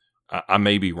 Right. I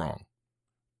may be wrong,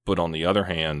 but on the other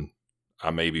hand,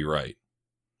 I may be right.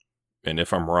 And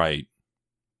if I'm right,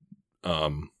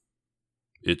 things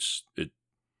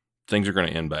are going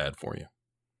to end bad for you.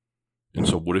 And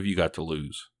so what have you got to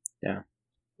lose? Yeah.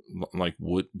 Like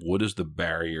what is the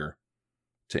barrier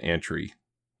to entry?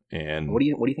 And what do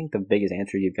you think the biggest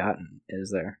answer you've gotten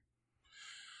is there?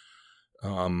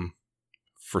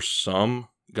 For some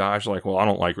guys, like, well,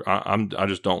 I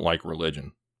just don't like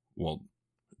religion. Well,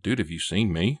 dude, have you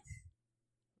seen me?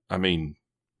 I mean,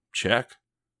 check.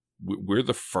 We're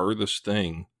the furthest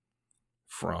thing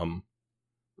from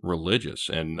religious.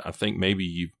 And I think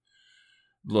maybe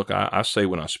I say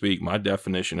when I speak, my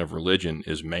definition of religion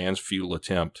is man's futile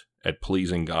attempt at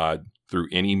pleasing God through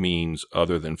any means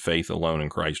other than faith alone in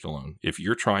Christ alone. If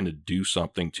you're trying to do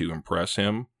something to impress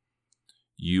him,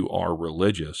 you are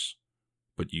religious,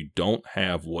 but you don't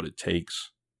have what it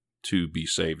takes to be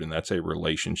saved. And that's a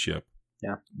relationship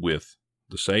with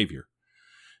the Savior.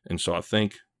 And so I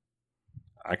think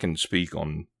I can speak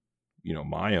on,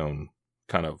 my own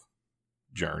kind of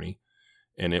journey,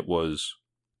 and it was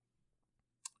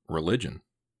religion.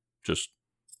 Just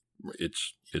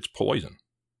it's poison.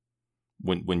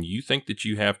 When you think that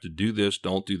you have to do this,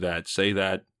 don't do that, say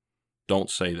that, don't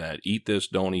say that, eat this,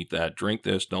 don't eat that, drink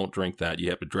this, don't drink that, you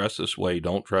have to dress this way,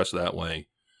 don't dress that way.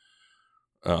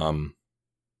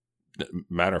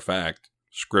 Matter of fact,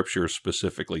 Scripture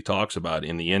specifically talks about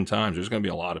in the end times, there's going to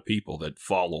be a lot of people that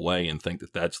fall away and think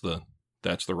that that's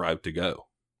the route to go.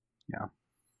 Yeah.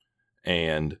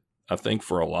 And I think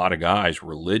for a lot of guys,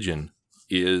 religion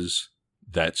is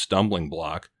that stumbling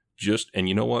block. And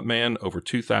you know what, man? Over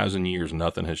 2,000 years,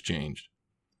 nothing has changed,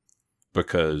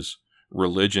 because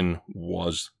religion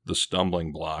was the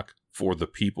stumbling block for the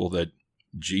people that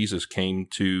Jesus came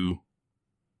to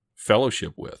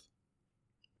fellowship with.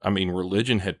 I mean,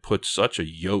 religion had put such a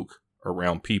yoke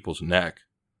around people's neck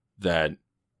that,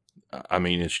 I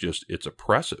mean, it's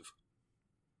oppressive.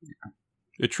 Yeah.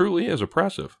 It truly is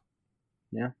oppressive.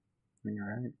 Yeah, you're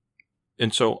right.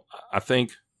 And so I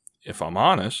think, if I'm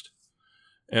honest,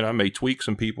 and I may tweak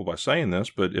some people by saying this,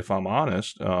 but if I'm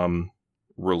honest,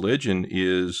 religion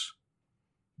is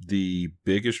the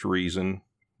biggest reason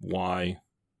why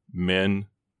men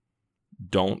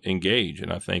don't engage.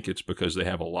 And I think it's because they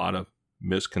have a lot of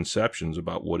misconceptions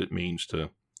about what it means to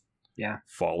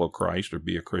follow Christ or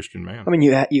be a Christian man. I mean,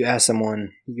 you ask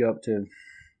someone, you go up to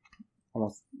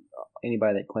almost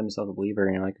anybody that claims themselves a believer,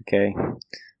 and you're like, okay,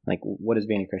 like, what does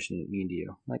being a Christian mean to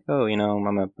you? Like, oh,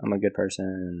 I'm a good person,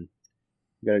 and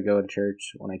I got to go to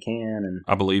church when I can, and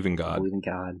I believe in God.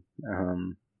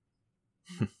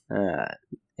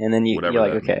 And then you're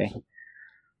like, okay, means.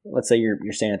 Let's say you're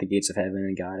standing at the gates of heaven,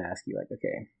 and God asks you, like,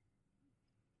 okay,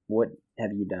 what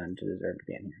have you done to deserve to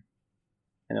be in here?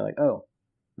 And they're like, oh,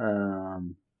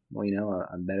 well,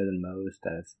 I'm better than most.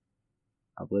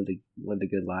 I've lived a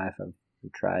good life. I've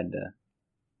tried to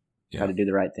do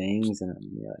the right things, and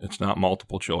it's not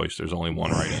multiple choice. There's only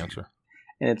one right answer.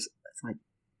 And it's like,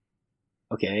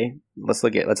 okay, let's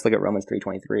look at Romans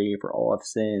 3:23. For all have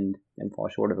sinned and fall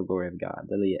short of the glory of God.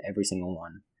 Literally every single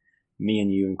one, me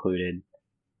and you included.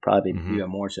 Probably you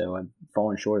more so. I've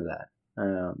fallen short of that.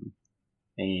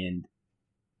 And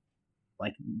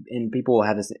people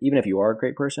have this. Even if you are a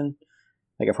great person,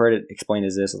 like I've heard it explained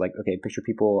as this: like, okay, picture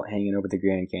people hanging over the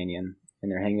Grand Canyon,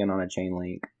 and they're hanging on a chain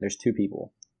link. There's two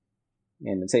people,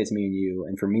 and let's say it's me and you.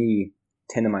 And for me,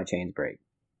 10 of my chains break,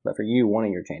 but for you, one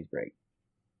of your chains break.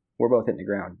 We're both hitting the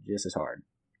ground just as hard.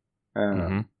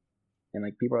 And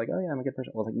like people are like, oh yeah, I'm a good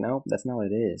person. Well, like, no, that's not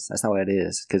what it is. That's not what it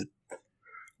is.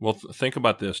 Well, think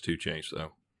about this too, Chase,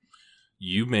 though.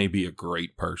 You may be a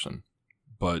great person,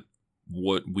 but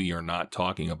what we are not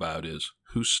talking about is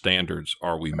whose standards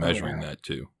are we measuring that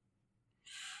to?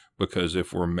 Because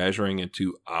if we're measuring it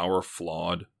to our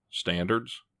flawed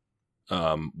standards,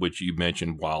 which you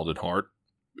mentioned Wild at Heart,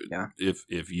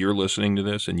 if you're listening to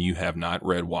this and you have not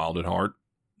read Wild at Heart,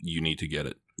 you need to get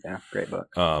it. Yeah, great book.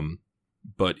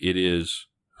 But it is,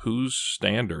 whose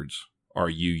standards are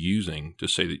you using to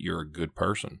say that you're a good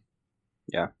person?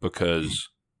 Yeah. Because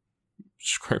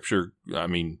Scripture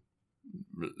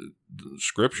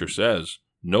says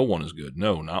no one is good.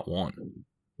 No, not one.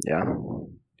 Yeah.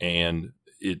 And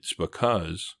it's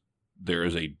because there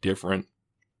is a different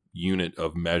unit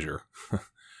of measure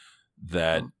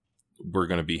that we're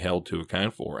going to be held to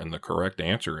account for. And the correct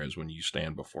answer is, when you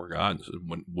stand before God,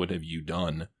 what have you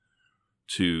done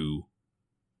to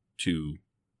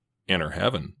enter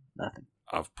heaven? Nothing.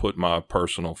 I've put my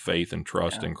personal faith and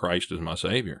trust in Christ as my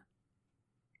Savior.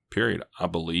 Period. I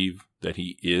believe that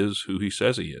He is who He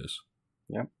says He is.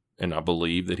 Yep. And I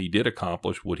believe that He did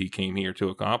accomplish what He came here to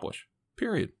accomplish.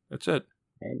 Period. That's it.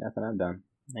 Ain't nothing I've done.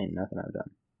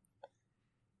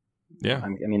 Yeah. I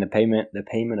mean, the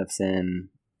payment of sin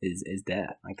is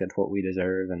death. Like, that's what we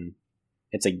deserve, and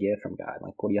it's a gift from God.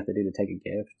 Like, what do you have to do to take a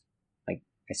gift? Like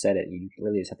I said, you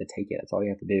really just have to take it. That's all you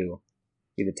have to do.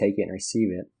 You have to take it and receive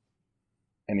it.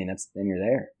 I mean, then you're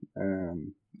there.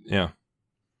 Yeah.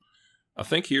 I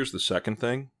think here's the second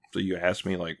thing. So you asked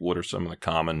me, like, what are some of the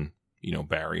common,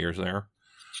 barriers there?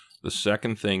 The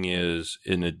second thing is,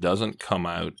 and it doesn't come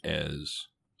out as,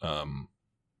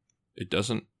 it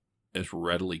doesn't as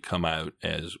readily come out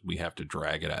as we have to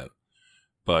drag it out.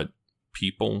 But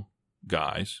people,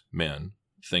 guys, men,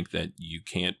 think that you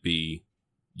can't be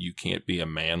a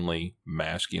manly,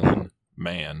 masculine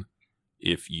man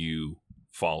if you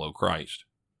follow Christ.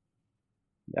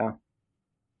 Yeah.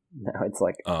 No, it's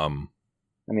like,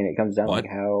 it comes down to like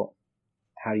how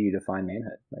do you define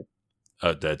manhood?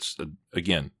 Like, that's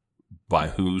again, by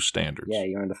whose standards? Yeah,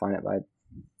 you're going to define it by.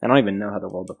 I don't even know how the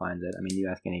world defines it. I mean, you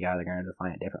ask any guy, they're going to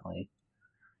define it differently.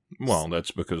 Well,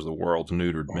 that's because the world's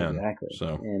neutered men. Exactly.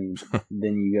 So, and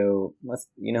then you go, who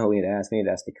we need to ask? We need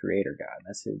to ask the Creator God.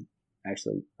 That's who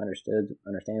actually understands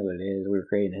what it is. We were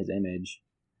created in His image.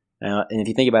 And if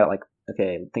you think about it, like,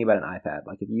 okay, think about an iPad.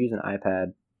 Like, if you use an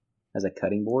iPad as a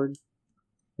cutting board,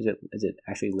 is it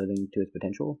actually living to its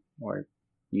potential, or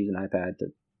use an iPad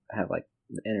to have like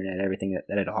the internet, everything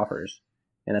that it offers?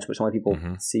 And that's what so many people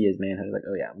see as manhood. Like,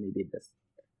 oh yeah, let me be this.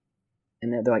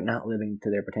 And they're like not living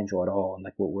to their potential at all, and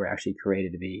like what we're actually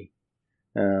created to be.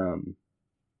 But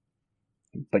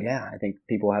yeah, I think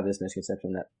people have this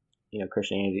misconception that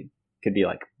Christianity could be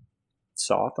like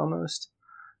soft almost.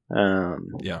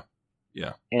 Yeah.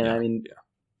 And I mean,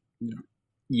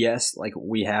 yes, like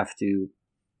we have to.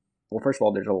 Well, first of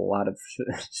all, there's a lot of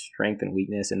strength and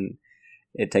weakness, and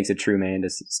it takes a true man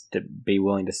to be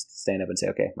willing to stand up and say,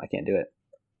 "Okay, I can't do it,"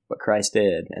 but Christ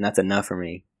did, and that's enough for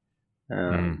me.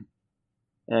 And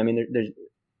I mean,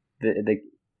 there's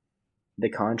the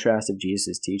contrast of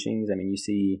Jesus' teachings. I mean, you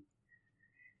see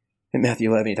in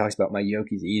Matthew 11, he talks about my yoke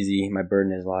is easy, my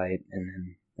burden is light, and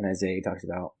then in Isaiah, he talks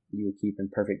about you will keep in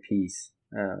perfect peace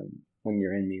when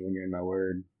you're in me, when you're in my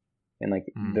word. And like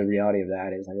the reality of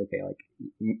that is like, okay, like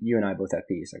you and I both have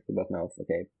peace. Like we both know,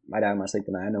 okay, my dad might sleep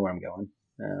tonight. I know where I'm going.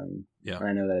 And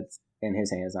I know that it's in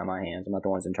His hands, not my hands. I'm not the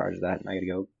ones in charge of that. And I got to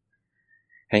go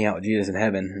hang out with Jesus in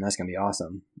heaven, and that's gonna be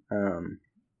awesome.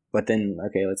 But then,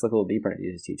 okay, let's look a little deeper into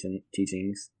Jesus'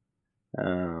 teachings.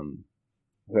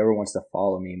 Whoever wants to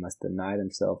follow me must deny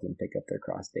themselves and pick up their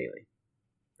cross daily.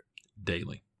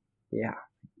 Daily. Yeah.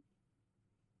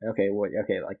 Okay.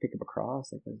 Okay. Like pick up a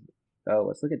cross. Like,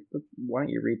 let's look at. Why don't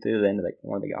you read through the end of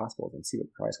one of the Gospels and see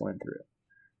what Christ went through,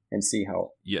 and see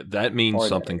how. Yeah, that means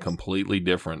something completely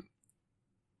different.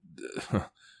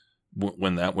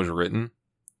 When that was written,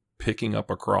 picking up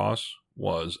a cross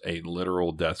was a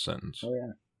literal death sentence. Oh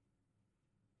yeah.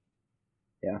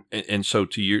 Yeah. And so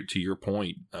to your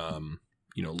point,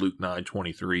 Luke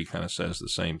 9:23 kind of says the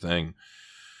same thing.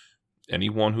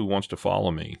 Anyone who wants to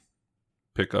follow me,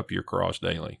 pick up your cross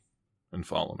daily and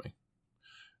follow me.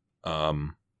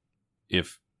 One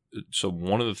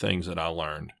of the things that I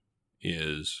learned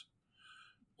is,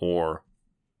 or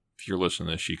if you're listening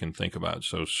to this, you can think about it.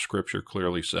 So Scripture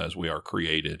clearly says we are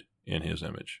created in His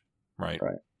image, right?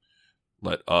 Right.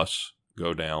 Let us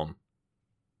go down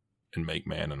and make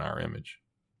man in our image.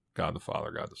 God the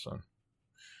Father, God the Son.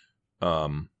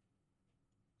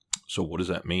 So what does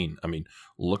that mean? I mean,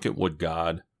 look at what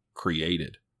God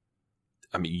created.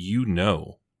 I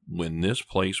mean, when this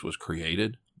place was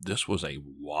created, this was a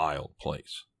wild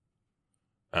place.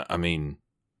 I mean,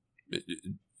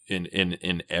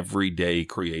 in everyday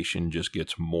creation just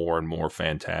gets more and more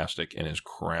fantastic, and His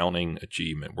crowning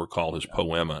achievement, we're called His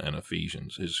poema in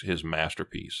Ephesians, his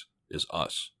masterpiece is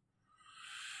us.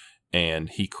 And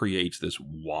He creates this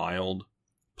wild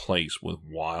place with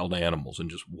wild animals and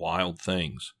just wild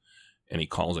things, and He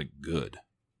calls it good.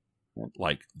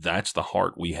 Like, that's the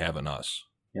heart we have in us.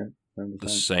 Yeah, 100%. The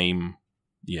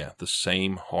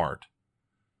same heart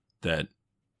that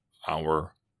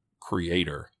our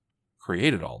Creator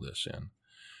created all this in.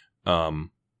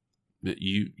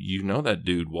 That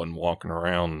dude wasn't walking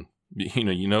around.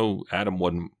 Adam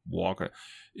wasn't walking.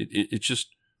 It's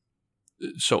just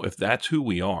so if that's who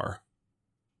we are,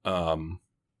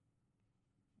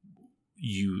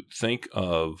 you think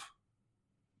of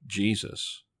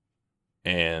Jesus,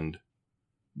 and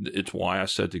it's why I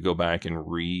said to go back and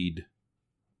read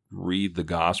the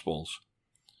Gospels,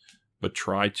 but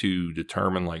try to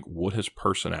determine like what His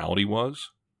personality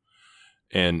was.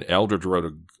 And Eldredge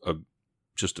wrote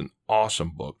just an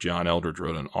awesome book. John Eldredge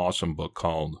wrote an awesome book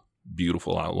called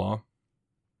Beautiful Outlaw.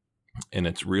 And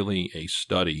it's really a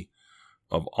study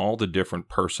of all the different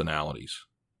personalities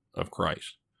of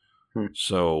Christ.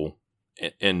 So,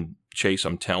 and Chase,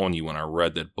 I'm telling you, when I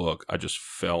read that book, I just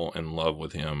fell in love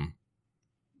with Him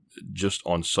just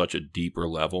on such a deeper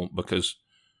level, because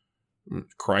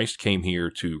Christ came here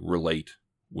to relate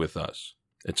with us.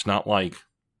 It's not like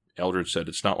Eldredge said,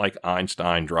 it's not like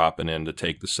Einstein dropping in to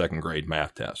take the second grade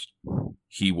math test.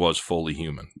 He was fully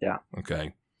human. Yeah.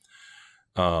 Okay.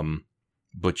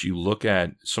 But you look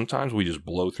at, sometimes we just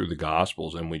blow through the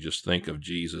Gospels and we just think of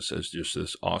Jesus as just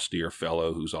this austere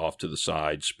fellow who's off to the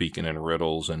side speaking in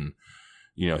riddles, and,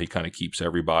 he kind of keeps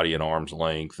everybody at arm's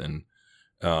length. And,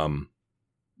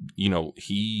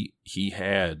 he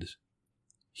had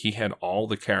all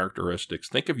the characteristics.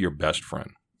 Think of your best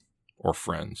friend or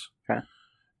friends. Okay.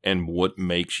 And what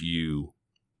makes you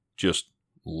just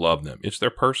love them? It's their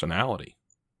personality.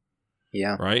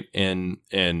 Yeah. Right? And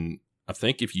I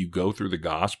think if you go through the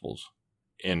Gospels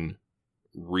and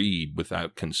read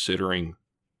without considering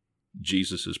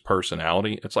Jesus's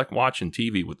personality, it's like watching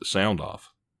TV with the sound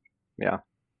off. Yeah.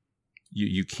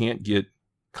 You can't get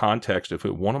context of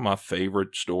it. One of my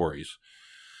favorite stories.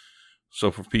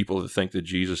 So for people that think that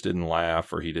Jesus didn't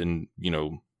laugh or he didn't,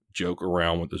 joke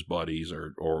around with his buddies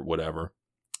or whatever.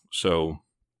 So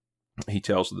he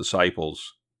tells the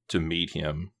disciples to meet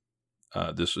him.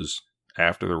 This is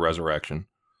after the resurrection,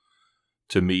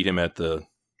 to meet him at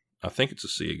I think it's the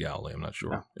Sea of Galilee. I'm not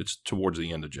sure. Yeah. It's towards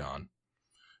the end of John.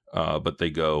 But they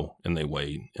go and they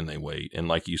wait and they wait. And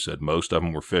like you said, most of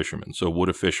them were fishermen. So what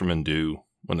do fishermen do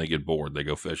when they get bored? They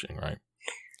go fishing, right?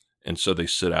 And so they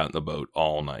sit out in the boat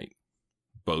all night.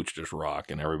 Boats just rock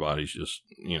and everybody's just,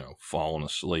 falling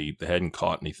asleep. They hadn't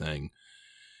caught anything.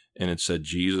 And it said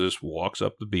Jesus walks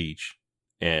up the beach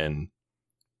and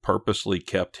purposely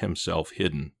kept himself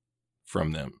hidden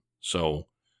from them. So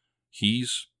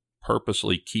he's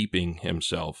purposely keeping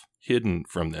himself hidden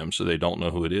from them so they don't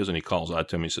know who it is. And he calls out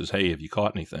to him. He says, "Hey, have you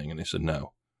caught anything?" And they said,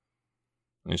 "No."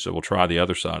 And he said, "Well, try the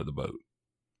other side of the boat."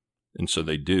 And so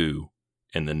they do.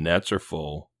 And the nets are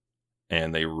full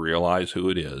and they realize who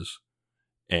it is.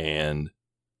 And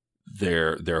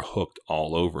they're hooked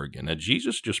all over again. Now,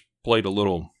 Jesus just played a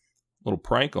little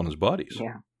prank on his buddies.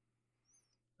 Yeah.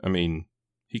 I mean,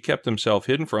 he kept himself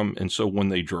hidden from, and so when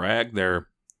they drag their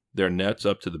nets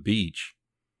up to the beach,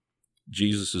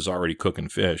 Jesus is already cooking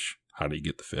fish. How did he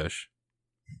get the fish?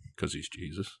 Because he's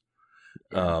Jesus.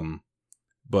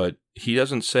 But he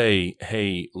doesn't say,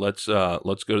 "Hey, let's go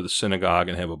to the synagogue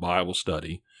and have a Bible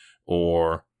study,"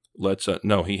 or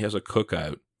no, he has a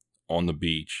cookout on the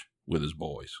beach with his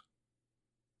boys.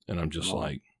 And I'm just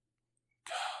like,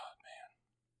 God, man,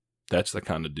 that's the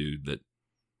kind of dude that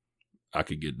I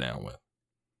could get down with.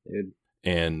 Dude.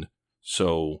 And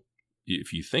so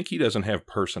if you think he doesn't have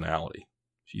personality,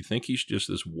 if you think he's just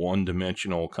this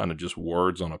one-dimensional kind of just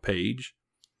words on a page,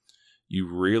 you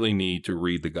really need to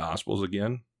read the Gospels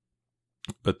again,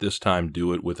 but this time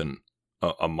do it with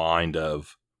a mind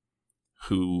of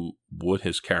what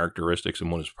his characteristics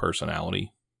and what his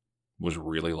personality was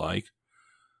really like.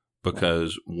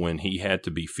 Because when he had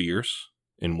to be fierce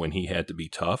and when he had to be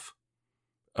tough,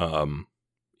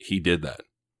 he did that.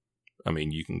 I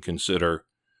mean, you can consider,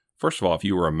 first of all, if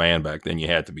you were a man back then, you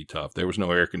had to be tough. There was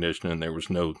no air conditioning. There was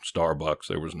no Starbucks.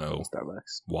 There was no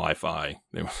Starbucks. Wi-Fi.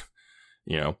 There was,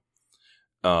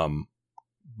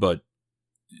 but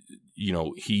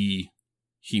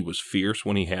he was fierce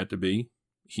when he had to be.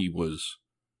 He was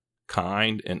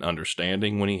kind and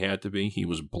understanding when he had to be. He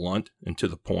was blunt and to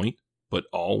the point, but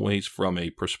always from a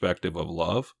perspective of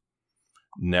love.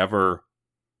 Never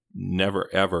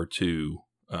ever to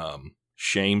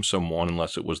shame someone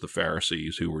unless it was the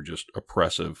Pharisees who were just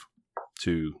oppressive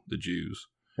to the Jews.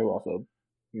 Who also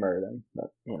murdered him,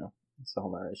 but, it's a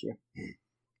whole other issue.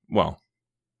 Well,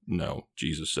 no,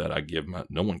 Jesus said,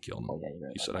 no one killed him. Oh, yeah,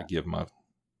 He said,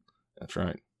 that's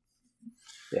right.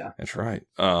 Yeah. That's right.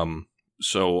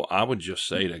 So I would just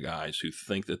say to guys who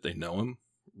think that they know him,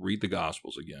 read the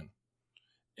Gospels again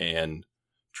and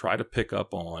try to pick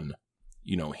up on,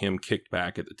 him kicked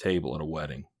back at the table at a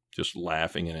wedding, just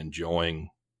laughing and enjoying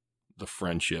the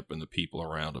friendship and the people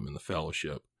around him and the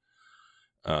fellowship.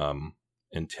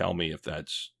 And tell me if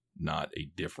that's not a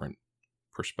different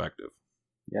perspective.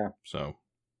 Yeah. So,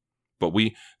 but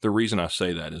the reason I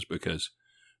say that is because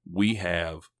we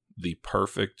have the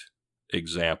perfect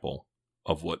example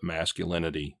of what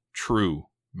true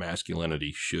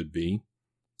masculinity should be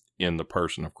in the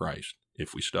person of Christ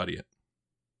if we study it.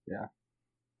 Yeah.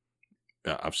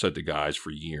 I've said to guys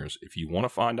for years, if you want to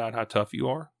find out how tough you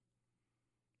are,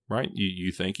 right?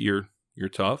 You think you're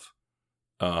tough,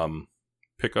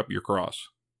 pick up your cross.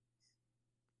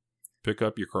 Pick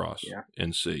up your cross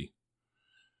and see.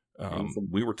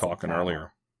 We were talking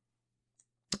earlier.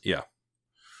 Yeah.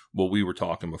 Well, we were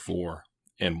talking before,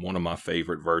 and one of my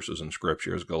favorite verses in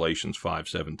Scripture is Galatians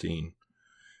 5:17.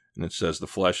 And it says, the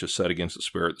flesh is set against the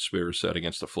spirit is set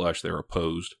against the flesh. They're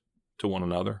opposed to one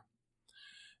another.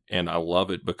 And I love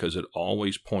it because it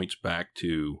always points back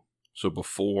to, so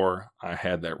before I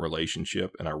had that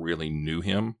relationship and I really knew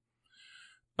him,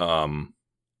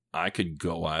 I could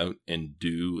go out and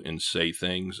do and say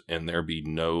things and there be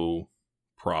no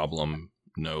problem,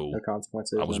 no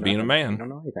consequences. I was being a man. I don't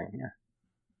know anything, yeah.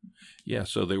 Yeah,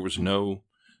 so there was no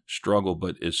struggle,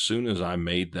 but as soon as I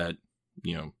made that,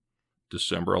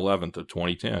 December 11th of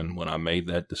 2010, when I made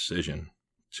that decision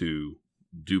to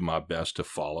do my best to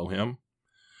follow him,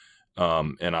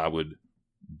 and I would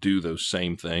do those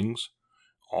same things,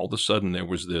 all of a sudden there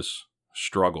was this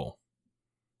struggle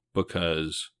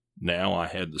because now I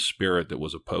had the spirit that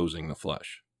was opposing the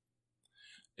flesh.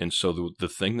 And so the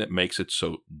thing that makes it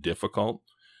so difficult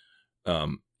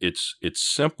it's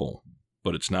simple,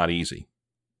 but it's not easy.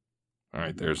 All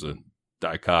right, there's a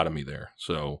dichotomy there.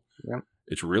 So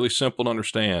It's really simple to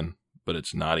understand, but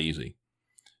it's not easy.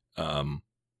 The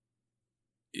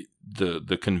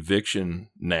conviction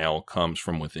now comes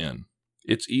from within.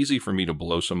 It's easy for me to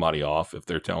blow somebody off if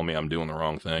they're telling me I'm doing the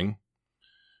wrong thing,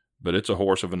 but it's a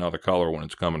horse of another color when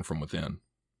it's coming from within.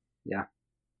 Yeah.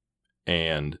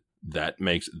 And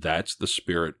that's the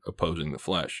spirit opposing the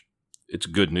flesh. It's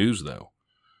good news though,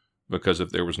 because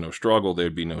if there was no struggle,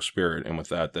 there'd be no spirit. And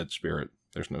without that spirit,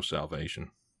 there's no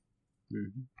salvation.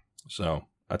 Mm-hmm. So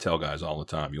I tell guys all the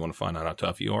time, you want to find out how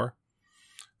tough you are?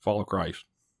 Follow Christ.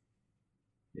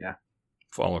 Yeah.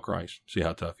 Follow Christ. See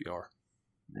how tough you are.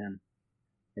 Man.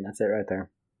 And that's it right there.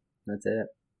 That's it.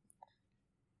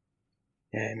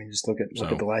 Yeah, I mean, just look at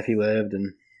the life he lived.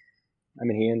 And I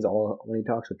mean, when he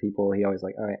talks with people, he always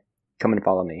like, all right, come and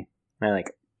follow me. And I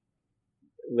like,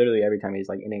 literally every time he's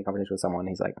like in a conversation with someone,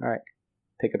 he's like, all right,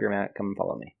 pick up your mat, come and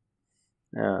follow me.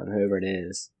 Whoever it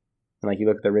is. And like, you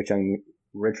look at the rich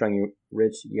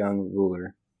young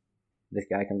ruler. This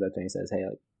guy comes up to him and says, hey,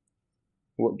 like,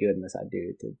 what good must I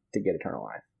do to get eternal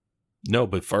life? No,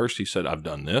 but first he said, I've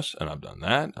done this and I've done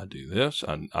that. I do this.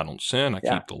 I don't sin. I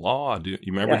keep the law. I do.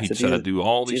 You remember he said, I do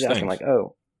all these things. Like,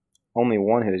 oh, only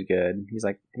one who is good. He's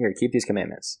like, here, keep these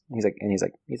commandments. He's like,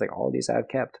 all of these I've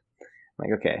kept. I'm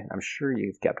like, okay, I'm sure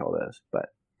you've kept all those, but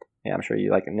yeah, I'm sure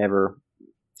you like never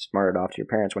smarted off to your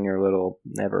parents when you were little,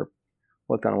 never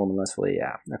looked on a woman lustfully.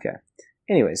 Yeah, okay.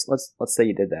 Anyways, let's say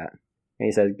you did that, and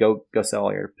he says, go sell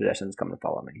all your possessions, come and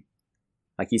follow me.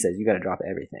 Like he says, you got to drop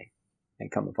everything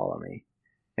and come and follow me.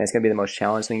 And it's going to be the most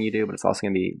challenging thing you do, but it's also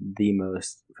going to be the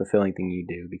most fulfilling thing you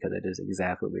do because it is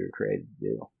exactly what we were created to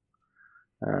do.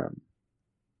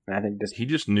 And I think he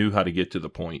just knew how to get to the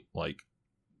point, like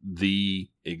the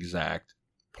exact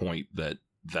point that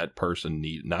person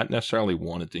needed, not necessarily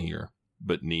wanted to hear,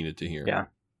 but needed to hear. Yeah.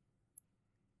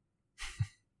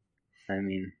 I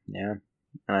mean, yeah.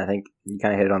 And I think you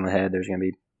kind of hit it on the head. There's going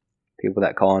to be people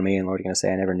that call on me and Lord's going to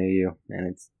say, I never knew you. And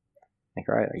it's like,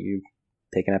 all right, are you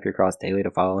taking up your cross daily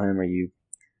to follow him? Are you?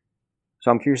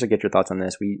 So I'm curious to get your thoughts on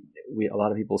this. We a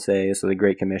lot of people say, so the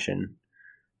Great Commission,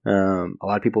 a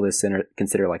lot of people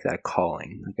consider like that a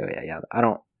calling. Like, oh yeah, I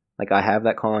don't, like I have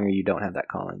that calling or you don't have that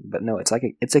calling. But no, it's like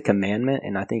it's a commandment.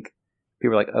 And I think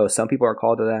people are like, oh, some people are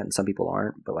called to that and some people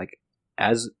aren't. But like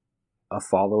as a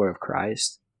follower of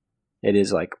Christ, it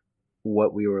is like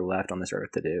what we were left on this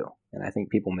earth to do. And I think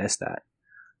people miss that.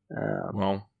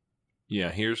 Well, yeah,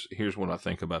 here's what I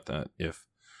think about that.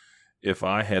 If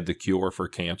I had the cure for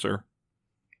cancer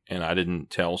and I didn't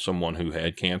tell someone who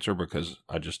had cancer because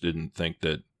I just didn't think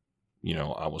that,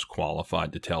 I was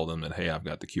qualified to tell them that, hey, I've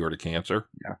got the cure to cancer.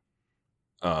 Yeah.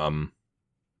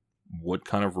 What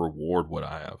kind of reward would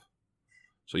I have?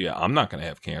 So yeah, I'm not going to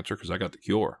have cancer because I got the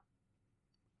cure.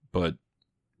 But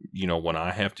when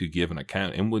I have to give an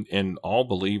account, and all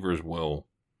believers will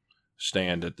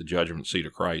stand at the judgment seat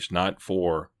of Christ, not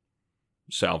for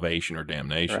salvation or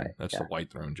damnation. Right, That's the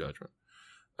white throne judgment.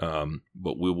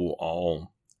 But we will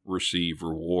all receive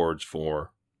rewards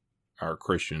for our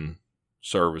Christian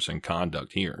service and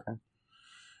conduct here. Okay.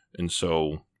 And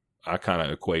so I kind of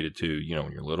equate it to,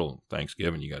 when you're little,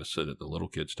 Thanksgiving, you got to sit at the little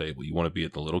kids' table. You want to be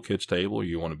at the little kids' table or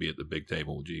you want to be at the big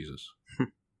table with Jesus?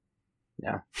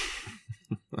 Yeah.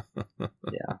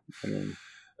 Yeah. I mean,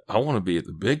 I want to be at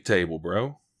the big table,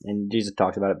 bro. And Jesus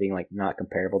talks about it being like not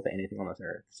comparable to anything on this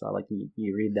earth. So like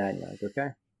you read that and you're like,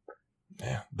 okay.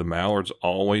 Yeah. The Mallards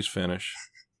always finish.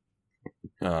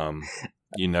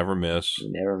 You never miss.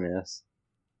 You never miss.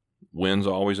 Wind's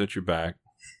always at your back.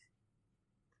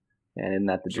 And isn't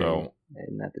that the dream?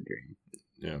 Isn't that the dream?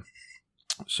 Yeah.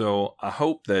 So I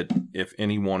hope that if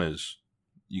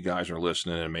you guys are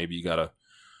listening and maybe you got a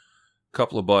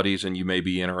couple of buddies and you may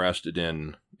be interested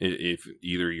in, if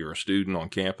either you're a student on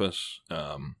campus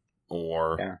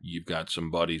or you've got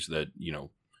some buddies that,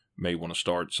 may want to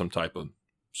start some type of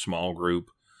small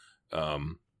group,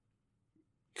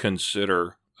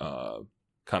 consider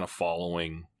kind of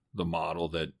following the model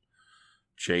that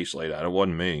Chase laid out. It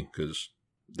wasn't me because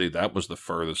that was the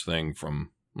furthest thing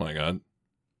from my God.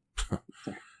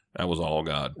 That was all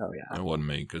God. Oh, yeah. It wasn't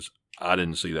me because I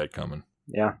didn't see that coming.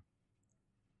 Yeah.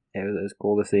 It was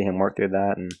cool to see him work through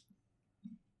that. And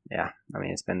yeah, I mean,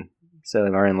 it's been so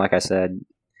learning. Like I said,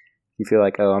 you feel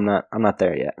like, oh, I'm not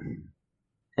there yet.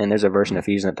 And there's a verse in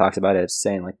Ephesians that talks about it. It's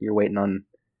saying like if you're waiting on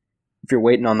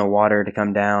the water to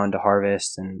come down to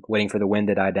harvest and waiting for the wind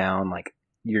to die down, like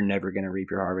you're never going to reap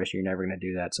your harvest. You're never going to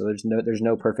do that. So there's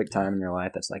no perfect time in your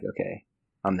life that's like, okay,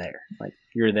 I'm there. Like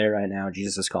you're there right now.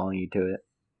 Jesus is calling you to it.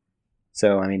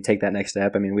 So, I mean, take that next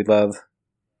step. I mean, we'd love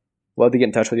love to get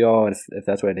in touch with y'all if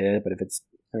that's what it is. But if it's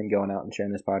going out and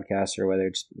sharing this podcast, or whether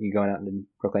it's you going out and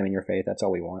proclaiming your faith, that's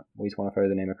all we want. We just want to further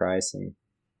the name of Christ, and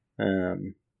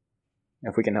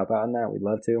if we can help out in that, we'd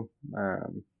love to.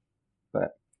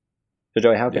 But so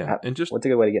Joey, what's a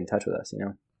good way to get in touch with us?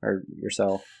 Or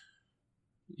yourself?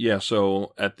 Yeah.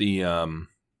 So at the I'm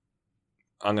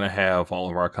going to have all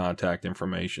of our contact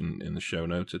information in the show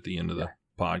notes at the end of the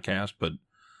podcast, but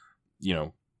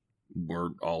we're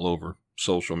all over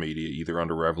social media, either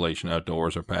under Revelation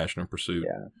Outdoors or Passion and Pursuit.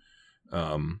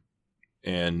 Yeah.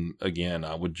 And again,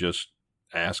 I would just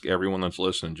ask everyone that's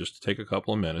listening just to take a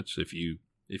couple of minutes. If you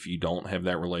don't have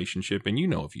that relationship, and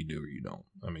if you do or you don't.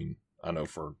 I mean, I know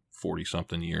for 40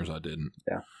 something years I didn't.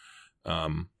 Yeah.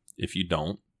 If you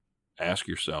don't, ask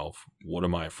yourself, what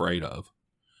am I afraid of?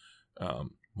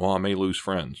 Well, I may lose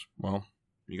friends. Well,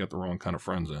 you got the wrong kind of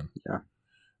friends then.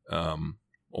 Yeah.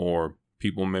 Or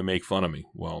people may make fun of me.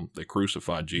 Well, they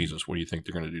crucified Jesus. What do you think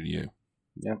they're going to do to you?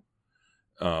 Yeah.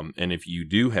 And if you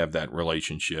do have that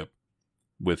relationship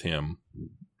with him,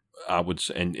 I would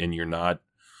say, and you're not,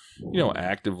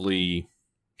 actively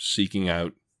seeking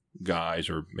out guys,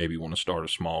 or maybe want to start a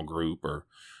small group or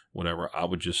whatever, I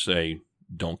would just say,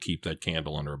 don't keep that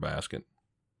candle under a basket.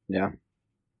 Yeah.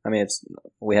 I mean,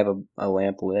 we have a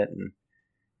lamp lit, and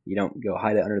you don't go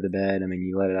hide it under the bed. I mean,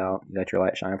 you let it out, you let your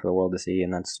light shine for the world to see,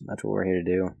 and that's what we're here to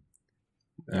do.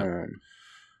 Yeah.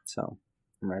 So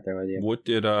I'm right there with you. What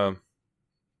did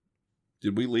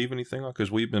we leave anything off?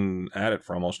 Because we've been at it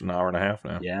for almost an hour and a half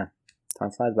now. Yeah. Time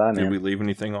flies by, man. Did we leave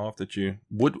anything off that you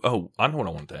would? Oh, I know what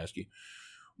I wanted to ask you.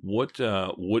 What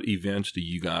events do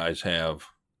you guys have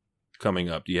coming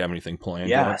up? Do you have anything planned?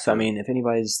 Yeah. So, I mean, if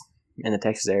anybody's in the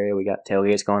Texas area, we got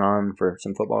tailgates going on for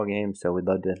some football games, so we'd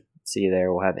love to see you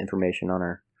there. We'll have information on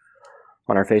our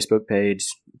Facebook page,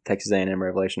 Texas A&M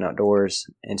Revelation Outdoors.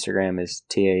 Instagram is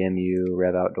TAMU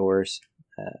Rev Outdoors,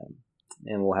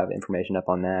 and we'll have information up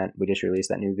on that. We just released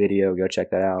that new video. Go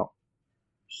check that out.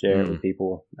 Share it with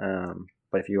people.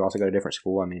 But if you also go to a different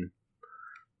school, I mean,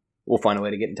 we'll find a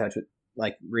way to get in touch with,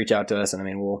 reach out to us, and I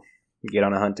mean, we'll get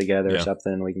on a hunt together or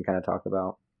something, and we can kind of talk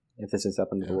about if this is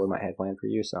something the Lord might have planned for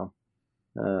you. So,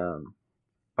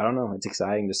 I don't know. It's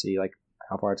exciting to see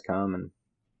how far it's come,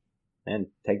 and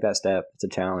take that step. It's a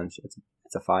challenge.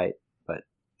 It's a fight, but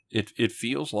it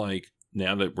feels like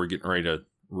now that we're getting ready to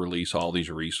release all these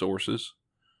resources,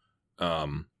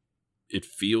 it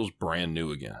feels brand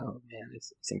new again. Oh man,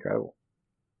 it's incredible.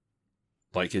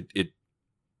 Like it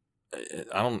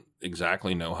I don't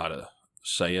exactly know how to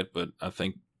say it, but I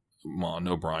think, well, I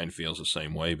know Brian feels the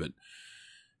same way, but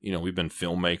we've been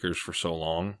filmmakers for so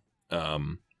long,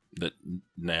 that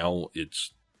now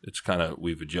it's kind of,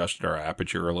 we've adjusted our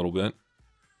aperture a little bit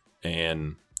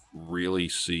and really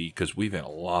see, because we've had a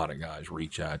lot of guys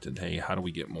reach out to, hey, how do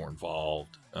we get more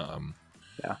involved?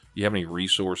 You have any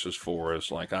resources for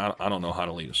us? I don't know how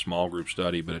to lead a small group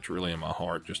study, but it's really in my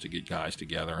heart just to get guys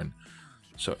together. And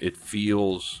so it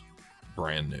feels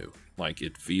brand new.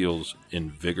 It feels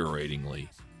invigoratingly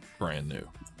brand new.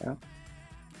 Yeah.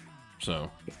 So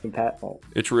it's impactful.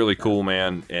 It's really cool,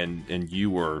 man. And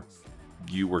you were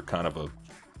kind of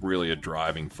really a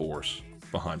driving force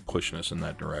behind pushing us in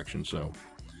that direction. So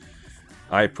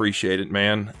I appreciate it,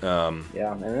 man.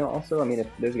 Yeah. And then also, I mean, if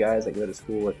there's guys that go to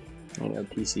school at,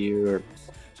 TCU or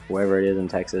wherever it is in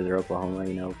Texas or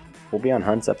Oklahoma, we'll be on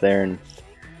hunts up there and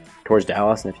towards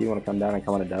Dallas. And if you want to come down and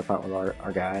come on a dove hunt with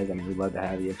our guys, I mean, we'd love to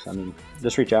have you. So, I mean,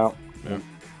 just reach out and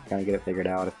kind of get it figured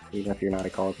out, even if you're not a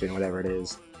college student, whatever it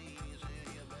is.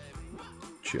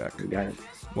 Check. You got it.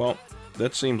 Well,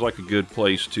 that seems like a good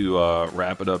place to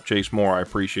wrap it up. Chase Moore, I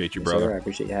appreciate you, brother. Sir, I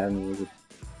appreciate you having me. It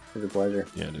was a pleasure.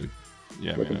 Yeah, dude.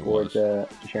 Yeah, looking forward to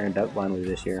sharing duck blind with you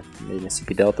this year in the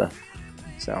Mississippi Delta.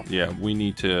 So yeah,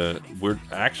 we're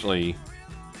actually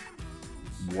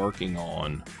working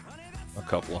on a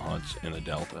couple of hunts in the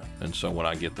Delta, and so when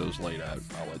I get those laid out,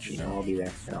 I'll let you know. I'll be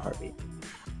there in a heartbeat.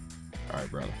 All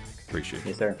right, brother. Appreciate it.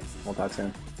 Yes, sir. We'll talk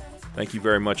soon. Thank you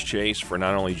very much, Chase, for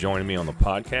not only joining me on the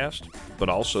podcast, but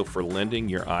also for lending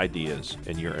your ideas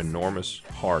and your enormous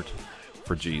heart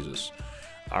for Jesus.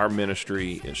 Our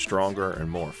ministry is stronger and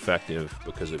more effective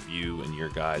because of you and your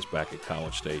guys back at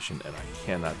College Station, and I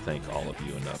cannot thank all of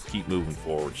you enough. Keep moving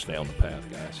forward. Stay on the path,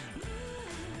 guys.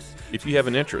 If you have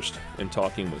an interest in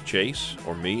talking with Chase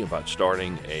or me about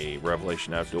starting a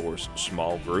Revelation Outdoors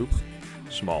small group,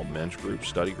 small men's group,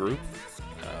 study group,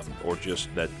 or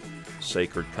just that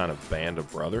sacred kind of band of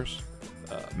brothers,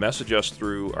 message us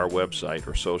through our website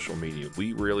or social media.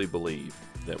 We really believe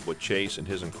that what Chase and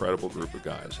his incredible group of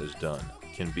guys has done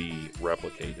can be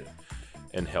replicated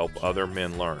and help other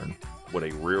men learn what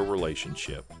a real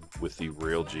relationship with the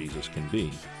real Jesus can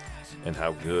be and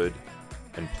how good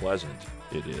and pleasant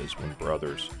it is when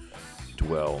brothers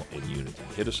dwell in unity.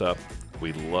 Hit us up.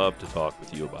 We'd love to talk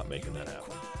with you about making that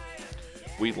happen.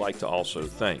 We'd like to also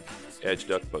thank Edge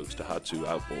Duck Boats, Daihatsu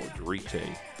Outboards, Rite,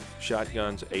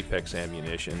 Shotguns, Apex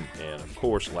Ammunition, and of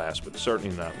course, last but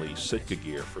certainly not least, Sitka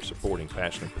Gear for supporting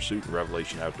Passion and Pursuit and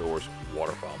Revelation Outdoors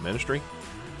Waterfowl Ministry.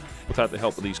 Without the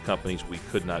help of these companies, we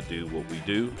could not do what we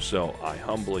do, so I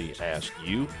humbly ask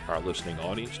you, our listening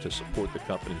audience, to support the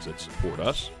companies that support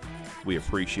us. We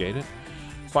appreciate it.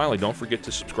 Finally, don't forget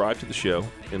to subscribe to the show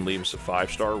and leave us a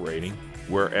 5-star rating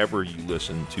wherever you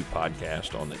listen to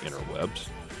podcasts on the interwebs.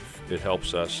 It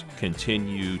helps us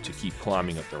continue to keep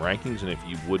climbing up the rankings, and if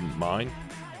you wouldn't mind,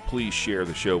 please share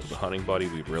the show with a hunting buddy.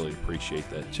 We'd really appreciate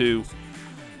that too.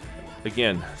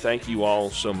 Again, thank you all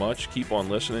so much. Keep on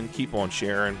listening. Keep on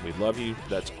sharing. We love you.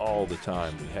 That's all the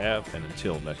time we have. And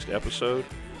until next episode,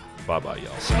 bye-bye,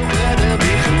 y'all.